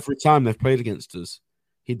said every time they've played against us,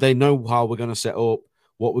 they know how we're going to set up,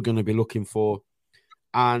 what we're going to be looking for,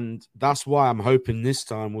 and that's why I'm hoping this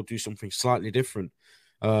time we'll do something slightly different.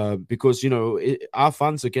 Because, you know, our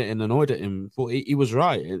fans are getting annoyed at him, but he was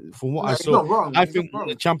right. From what I saw, I think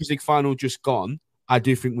the Champions League final just gone, I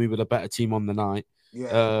do think we were the better team on the night.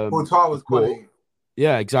 Yeah, Courtois was quality.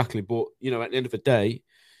 Yeah, exactly. But, you know, at the end of the day,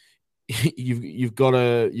 you've got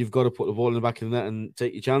to put the ball in the back of the net and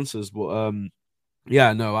take your chances. But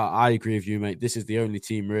I agree with you, mate. This is the only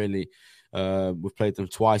team really. We've played them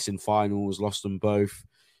twice in finals, lost them both.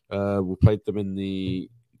 We played them in the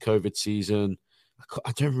COVID season.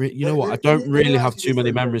 I don't really have too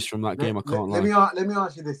many memories from that game. I can't lie. Let me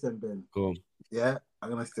ask you this then, Ben. Go on. Yeah,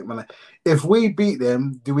 I'm gonna stick my name. If we beat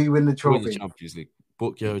them, do we win the trophy? Win the Champions League.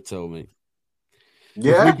 Book your hotel, mate.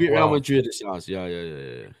 Yeah. If we beat Real Madrid, it's ours.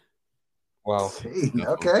 Yeah. Wow.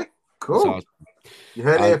 Okay. Cool. You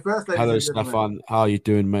heard it first. Hello, Stefan. How are you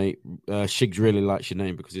doing, mate? Shigs really likes your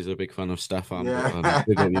name because he's a big fan of Stefan. Yeah.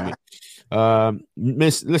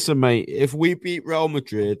 Listen, mate. If we beat Real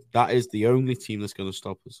Madrid, that is the only team that's going to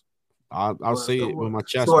stop us. I'll say it with my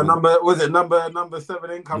chest. So number 7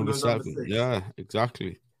 income? Number 7. Yeah,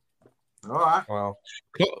 exactly. All right. Wow.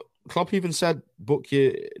 Klopp even said, "Book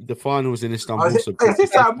the finals in Istanbul." Is this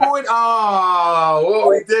that point? Oh, what are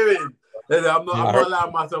we doing? I'm not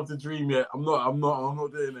allowing myself to dream yet. I'm not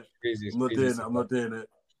doing it. I'm not doing it.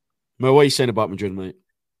 Mo, what are you saying about Madrid, mate?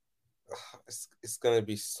 It's going to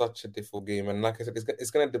be such a difficult game, and like I said,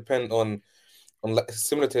 it's going to depend on like,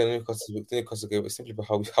 similar to the Newcastle game. It's simply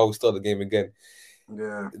how we start the game again.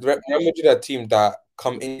 Yeah, Real Madrid are a team that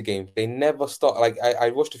come in the game. They never start. Like I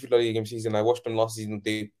watched a few La Liga game season. I watched them last season.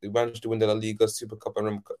 They managed to win the La Liga, Super Cup,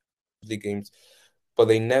 and League games. But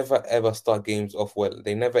they never ever start games off well.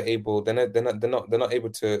 They're not able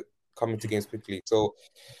to come into games quickly. So,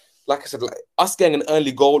 like I said, like us getting an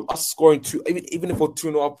early goal, us scoring 2, even if we're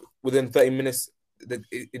 2-0 up within 30 minutes,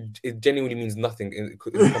 it genuinely means nothing.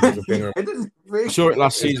 We saw it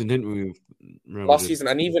last season, didn't we? Last season,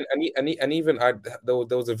 and even there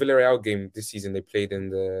was a Villarreal game this season they played in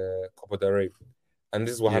the Copa del Rey, and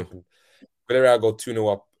this is what happened. Villarreal go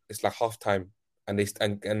 2-0 up. It's like half time. And they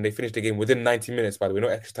finished the game within 90 minutes, by the way. No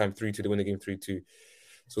extra time, 3-2. They win the game 3-2.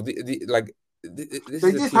 So they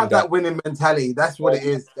just have that winning mentality. That's what it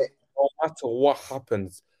is. No matter what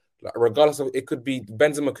happens, like regardless of it, could be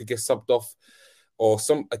Benzema could get subbed off, or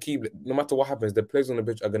no matter what happens, the players on the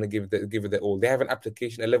pitch are going to give it their all. They have an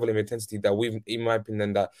application, a level of intensity that we've, in my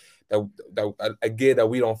opinion, that a gear that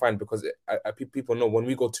we don't find, because people know when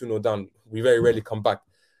we go 2-0 down, we very rarely come back.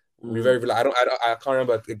 We very I can't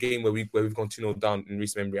remember a game where we've gone 2-0 down in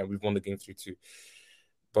recent memory and we've won the game 3-2.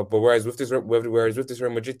 But whereas with this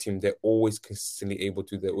Real Madrid team, they're always consistently able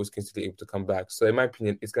to come back. So in my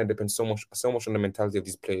opinion, it's going to depend so much on the mentality of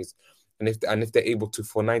these players, and if they're able to,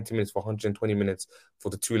 for 90 minutes, for 120 minutes,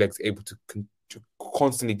 for the 2 legs, able to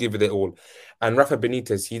constantly give it their all. And Rafa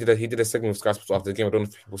Benitez, he did a segment with Sky Sports after the game. I don't know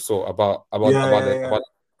if people saw about I was going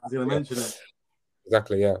to mention it.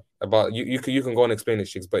 Exactly, yeah. About you can go and explain it,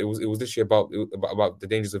 Shigs, but it was this year about the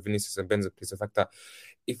dangers of Vinicius and Benzema. The fact that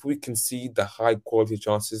if we can see the high quality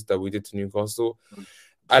chances that we did to Newcastle,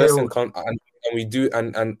 Alisson can't. we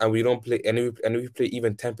don't play, and we play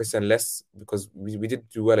even 10% less, because we did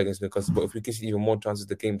do well against Newcastle, but if we can see even more chances,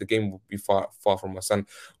 the game will be far from us. And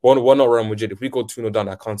one not Real Madrid. If we go 2-0 down,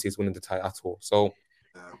 I can't see us winning the tie at all. So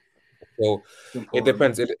it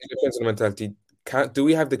depends. It depends on the mentality. Do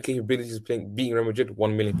we have the capabilities of beating Real Madrid?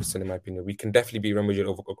 1,000,000%, in my opinion. We can definitely beat Real Madrid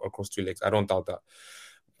across 2 legs. I don't doubt that.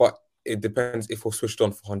 But it depends if we're switched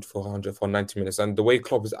on for 90 minutes. And the way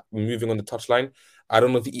Klopp is moving on the touchline, I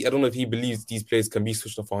don't know if he believes these players can be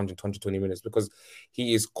switched on for 120 minutes, because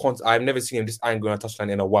he is I've never seen him this angry on a touchline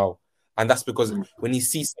in a while. And that's because when he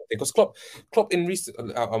sees something, because Klopp in recent,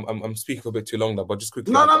 I'm speaking a bit too long now, but just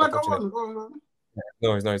quickly. No, go on.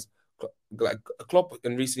 No, it's nice. Like Klopp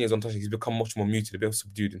in recent years on touchline, he's become much more muted, a bit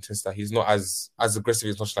subdued in sense that he's not as aggressive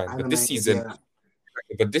as touchline.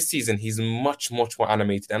 But this season, he's much more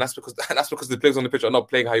animated, and that's because the players on the pitch are not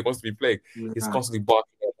playing how he wants to be playing. Yeah. He's constantly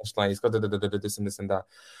barking at the touchline. He's got this and that.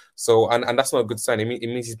 So, and that's not a good sign. It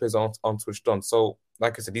means these players aren't switched on. So,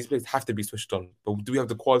 like I said, these players have to be switched on. But do we have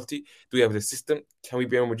the quality? Do we have the system? Can we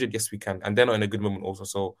be Real Madrid? Yes, we can. And they're not in a good moment also.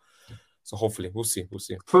 So hopefully, we'll see.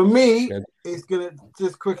 For me, it's gonna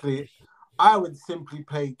just quickly. I would simply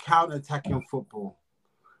play counter-attacking football.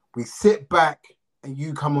 We sit back and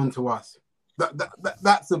you come on to us.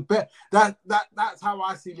 That's a bit. That's how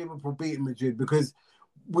I see Liverpool beating Madrid, because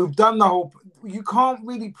we've done the whole. You can't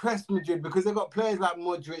really press Madrid because they've got players like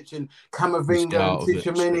Modric and Camavinga and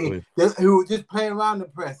Tchouaméni who will just play around the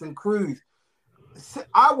press and cruise.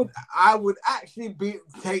 I would actually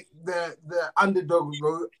take the underdog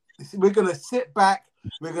route. We're gonna sit back.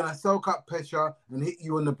 We're gonna soak up pressure and hit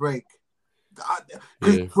you on the break.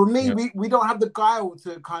 Because for me, we don't have the guile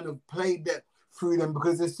to kind of play that through them,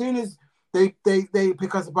 because as soon as they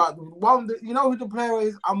pick us apart, you know who the player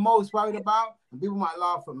is I'm most worried about, and people might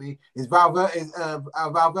laugh at me, is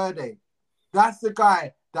Valverde. That's the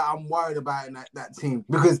guy that I'm worried about in that team,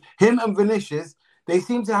 because him and Vinicius, they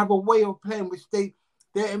seem to have a way of playing which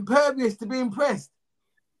they're impervious to being pressed.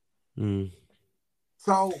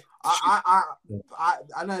 So I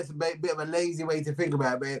know it's a bit of a lazy way to think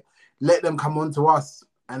about it, but let them come on to us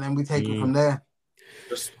and then we take it from there.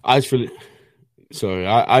 I just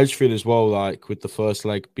feel as well, like with the first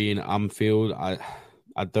leg being at Anfield, I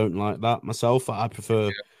don't like that myself. I prefer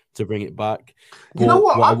to bring it back. You know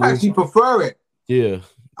what? I actually prefer it. Yeah,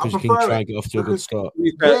 because you can try and get off to a good start.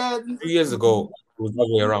 2 years ago, it was the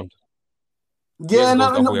other way around.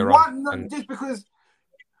 Just because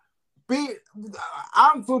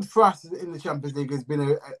Anfield for us in the Champions League has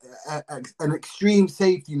been an extreme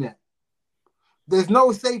safety net. There's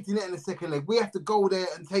no safety net in the second leg. We have to go there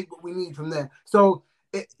and take what we need from there. So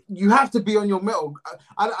you have to be on your mettle.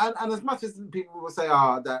 And as much as people will say,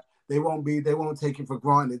 that they won't take it for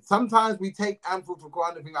granted. Sometimes we take Anfield for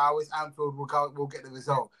granted. Think, Anfield will get the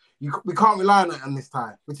result. We can't rely on it on this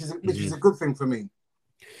time, which is a good thing for me.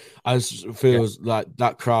 I just feels like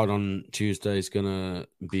that crowd on Tuesday is gonna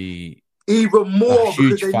be even more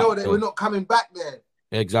because they know that we're not coming back there.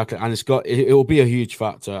 Exactly, and it will be a huge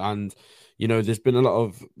factor. And you know, there's been a lot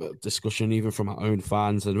of discussion even from our own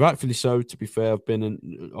fans, and rightfully so. To be fair, I've been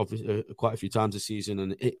in obviously quite a few times this season,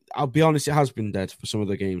 and I'll be honest, it has been dead for some of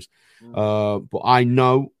the games. But I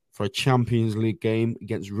know for a Champions League game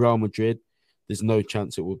against Real Madrid, there's no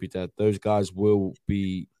chance it will be dead. Those guys will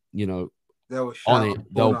be, on it.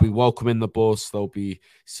 They'll be welcoming the bus. They'll be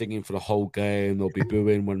singing for the whole game. They'll be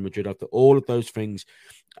booing when Madrid after all of those things.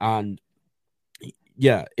 And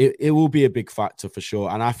yeah, it will be a big factor for sure.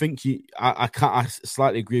 And I think I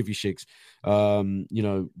slightly agree with you, Shigs.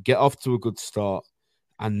 Get off to a good start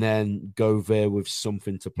and then go there with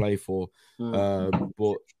something to play for.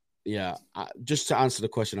 But yeah, just to answer the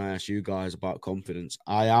question I asked you guys about confidence,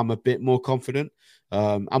 I am a bit more confident.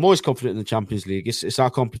 I'm always confident in the Champions League. It's our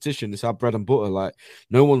competition. It's our bread and butter. Like,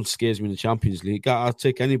 no one scares me in the Champions League. I'll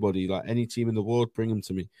take anybody, like any team in the world, bring them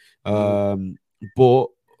to me. But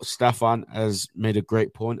Stefan has made a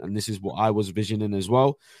great point, and this is what I was visioning as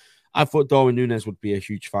well. I thought Darwin Núñez would be a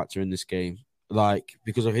huge factor in this game. Like,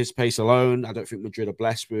 because of his pace alone, I don't think Madrid are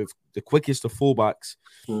blessed with the quickest of fullbacks.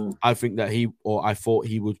 I think that I thought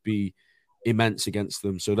he would be immense against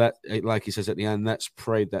them. So that, like he says at the end, let's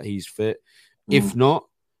pray that he's fit. If not,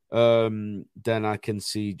 then I can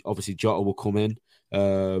see obviously Jota will come in.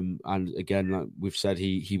 And again, like we've said,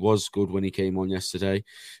 he was good when he came on yesterday.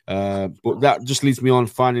 But that just leads me on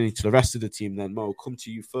finally to the rest of the team. Then Mo, come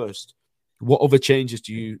to you first. What other changes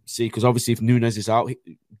do you see? Because obviously, if Núñez is out,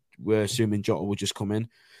 we're assuming Jota will just come in.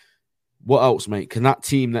 What else, mate? Can that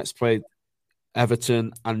team that's played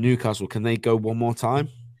Everton and Newcastle, can they go one more time?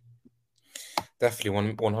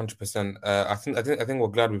 Definitely 100%. I think we're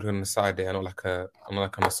glad we played on a Saturday and not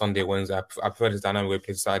like on a Sunday, Wednesday. I prefer this dynamic. We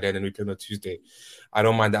played Saturday and then we played on a Tuesday. I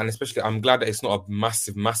don't mind that, and especially I'm glad that it's not a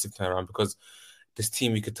massive turnaround because this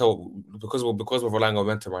team, you could tell because we're relying on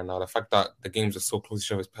momentum right now. The fact that the games are so close to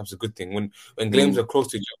each other is perhaps a good thing. When games are close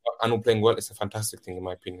to each other and not playing well, it's a fantastic thing in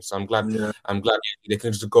my opinion. So I'm glad they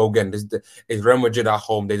can just go again. It's Real Madrid at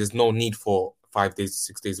home. There's no need for 5 days,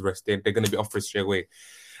 6 days rest. They're going to be off for it straight away.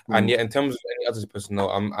 And yet, in terms of any other personnel,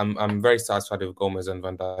 I'm very satisfied with Gomez and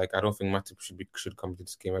Van Dijk. I don't think Matip should come to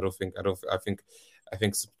this game. I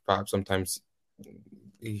think perhaps sometimes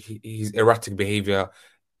his erratic behavior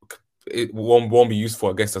it won't be useful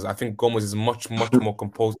against us. I think Gomez is much more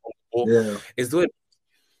composed on the ball. Yeah. It's doing.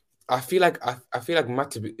 I feel like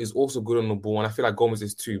Matip is also good on the ball, and I feel like Gomez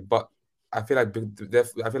is too. But I feel like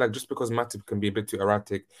just because Matip can be a bit too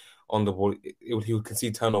erratic on the ball, he will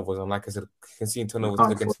concede turnovers. And like I said, conceding turnovers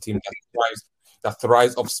against a team that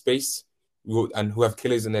thrives off space and who have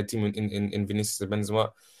killers in their team in Vinicius and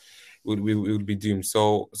Benzema, we would be doomed.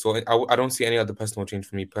 So I don't see any other personal change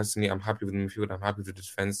for me personally. I'm happy with the midfield. I'm happy with the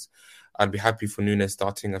defense. I'd be happy for Nunes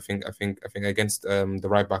starting. I think against the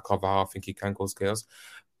right back cover, I think he can cause chaos.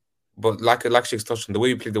 But like Sheikh's touched on, the way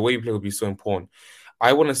you play will be so important.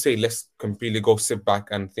 I want to say let's completely go sit back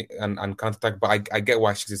and think and counter attack, but I get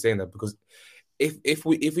why she's saying that because if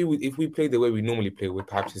we play the way we normally play, with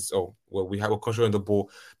perhaps we have a controlling the ball,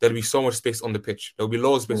 there'll be so much space on the pitch. There'll be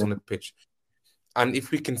loads of space on the pitch, and if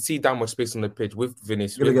we can see that much space on the pitch with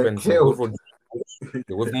Vinicius, with Benzema,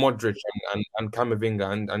 with Modric and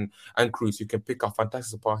Camavinga and Cruz, you can pick up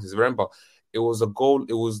fantastic passes. Remember, it was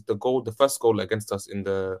the first goal against us in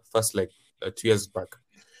the first leg 2 years back.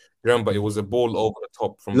 Remember, it was a ball over the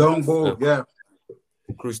top from long ball,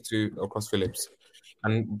 Cruz to across Phillips,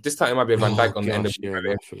 and this time it might be Van Dijk on the end of the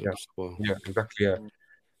yeah, exactly. Yeah,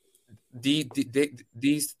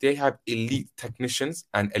 they have elite technicians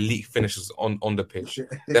and elite finishers on the pitch.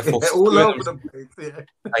 Therefore, all over the place. Yeah.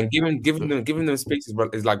 And giving them spaces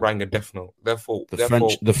is like riding a death note. Therefore,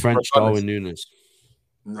 the French Darwin Nunes.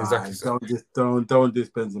 Nah, exactly. Don't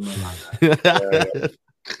diss Benzema like that.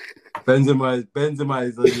 Benzema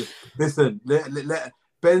is listen.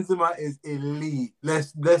 Benzema is elite.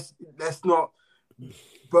 Let's not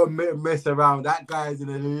mess around. That guy is an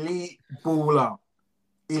elite baller.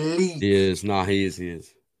 Elite. He is. He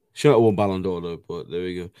is. Should have won Ballon d'Or though, but there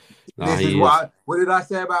we go. What did I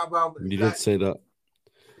say about Valverde? You did say that.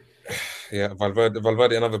 Yeah,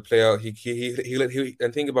 Valverde, another player. He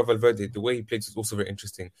and think about Valverde, the way he plays is also very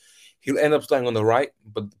interesting. He'll end up starting on the right,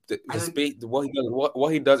 but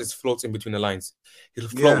what he does is floats in between the lines. He'll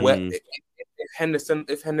float where if Henderson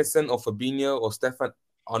or Fabinho or Stefan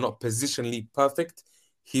are not positionally perfect,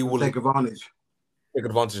 he will take advantage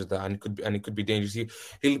of that, and it could be dangerous.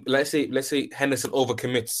 He'll let's say Henderson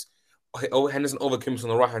overcommits on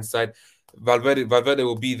the right hand side. Valverde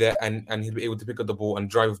will be there and he'll be able to pick up the ball and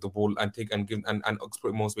drive with the ball and take and give and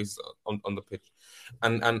exploit more spaces on the pitch.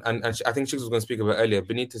 And I think Chicks was going to speak about earlier.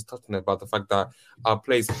 Benitez touched on about the fact that our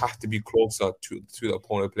players have to be closer to the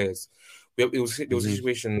opponent players. There was a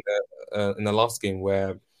situation in the last game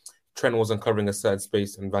where Trent wasn't covering a certain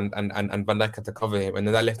space and Van Dijk had to cover him, and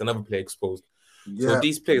then that left another player exposed. Yeah. So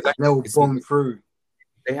these players they'll bomb through.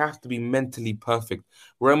 They have to be mentally perfect.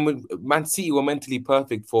 When Man City were mentally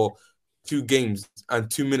perfect for 2 games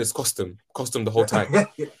and 2 minutes cost them the whole time.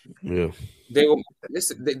 Yeah, they were.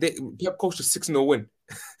 Listen, they Pep coached a 6-0 win.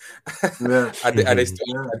 Yeah, and they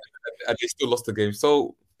still lost the game.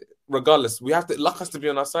 So regardless, luck has to be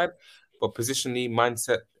on our side, but positionally,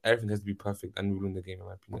 mindset, everything has to be perfect, and we win the game in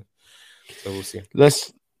my opinion. So we'll see.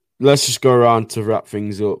 Let's just go around to wrap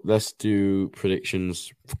things up. Let's do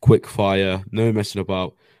predictions, quick fire, no messing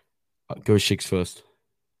about. Go Shigs first.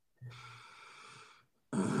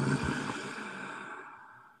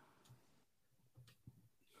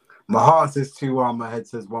 My heart says 2-1. My head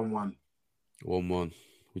says 1-1. 1-1.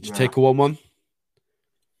 Would you take a 1-1?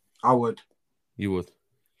 I would. You would.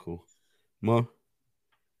 Cool. Mo?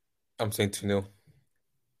 I'm saying 2-0.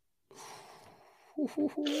 I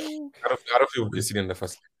don't think we can see it in the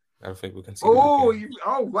first. I don't think we can see. Oh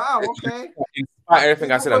wow! Okay.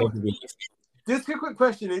 Everything I said, I don't think we can see. Just a quick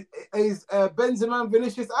question: Is Benzema and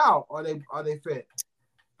Vinicius out? Are they fit?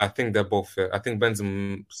 I think they're both fit. I think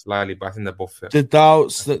Benzema slightly, but I think they're both fit. The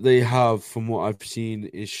doubts that they have, from what I've seen,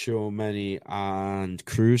 is Tchouaméni and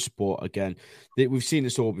Cruz. But again, we've seen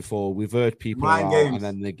this all before. We've heard people out, and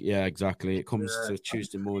then exactly. It comes to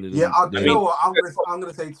Tuesday morning. Yeah, you know what? I'm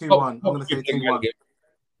gonna say 2-1. I'm gonna say 2-1.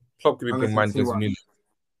 Klopp could be playing mind games.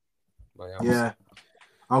 Yeah,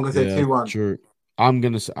 I'm gonna say 2-1. True. I'm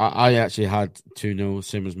gonna say I actually had 2-0,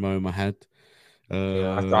 same as Mo in my head.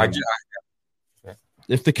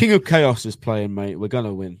 If the King of Chaos is playing, mate, we're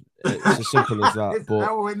gonna win. It's as simple as that. But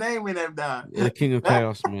how we're naming him now. The King of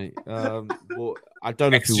Chaos, mate. But I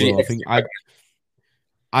don't know if he will.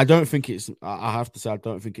 I don't think it's. I have to say, I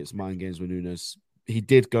don't think it's mind games with Nunes. He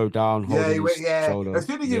did go down. He went, shoulder. As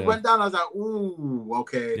soon as he went down, I was like, "Ooh,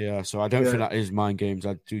 okay." Yeah, so I don't think that is mind games.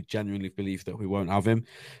 I do genuinely believe that we won't have him.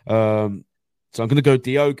 So I'm going to go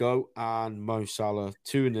Diogo and Mo Salah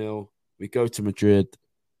 2-0. We go to Madrid,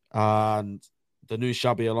 and the new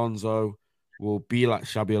Xabi Alonso will be like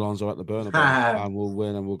Xabi Alonso at the Bernabeu, and we'll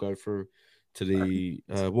win, and we'll go through to the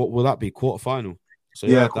what will that be, quarterfinal? So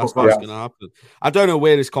that's what's going to happen. I don't know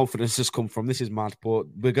where this confidence has come from. This is mad, but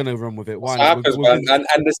we're going to run with it. Why not? Happens,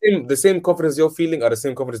 and the same confidence you're feeling are the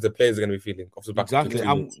same confidence the players are going to be feeling. Off the back exactly.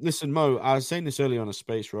 Listen, Mo, I was saying this earlier on a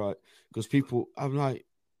space, right? Because people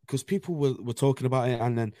were talking about it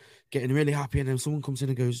and then getting really happy, and then someone comes in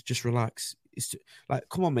and goes, "Just relax." It's like,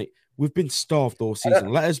 come on, mate. We've been starved all season.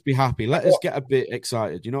 Let us be happy. Let us get a bit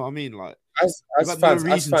excited. You know what I mean? Like, we've had no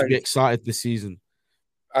reason to be excited this season.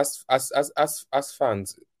 As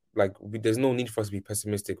fans, like there's no need for us to be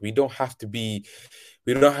pessimistic. We don't have to be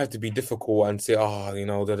difficult and say,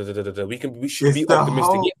 We should be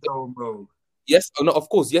optimistic. Yes, no, of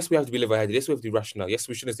course. Yes, we have to be level-headed. Yes, we have to be rational. Yes,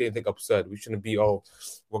 we shouldn't say anything absurd. We shouldn't be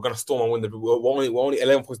we're gonna storm and win. We're only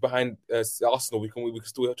 11 points behind Arsenal. We can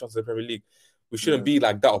still have a chance in the Premier League. We shouldn't be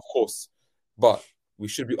like that, of course, but we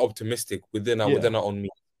should be optimistic within our own means.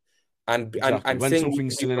 And when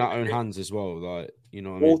something's still in our own hands as well, like, you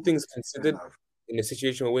know what I mean? All things considered, in the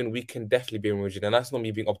situation we're in, we can definitely be emerging, and that's not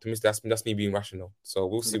me being optimistic. That's me being rational. So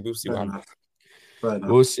we'll see what happens.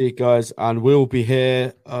 We'll see, guys, and we'll be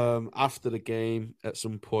here after the game at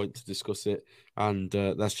some point to discuss it. And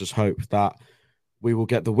let's just hope that we will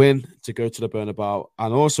get the win to go to the Bernabeu.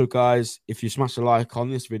 And also, guys, if you smash a like on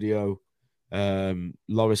this video,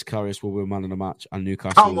 Loris Karius will be man of the match, and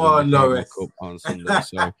Newcastle come on, Loris, up on Sunday.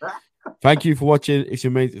 So, thank you for watching. If you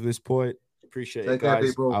made it to this point, appreciate it,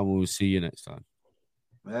 guys, and we'll see you next time.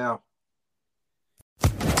 Yeah.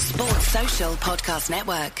 Sports Social Podcast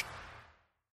Network.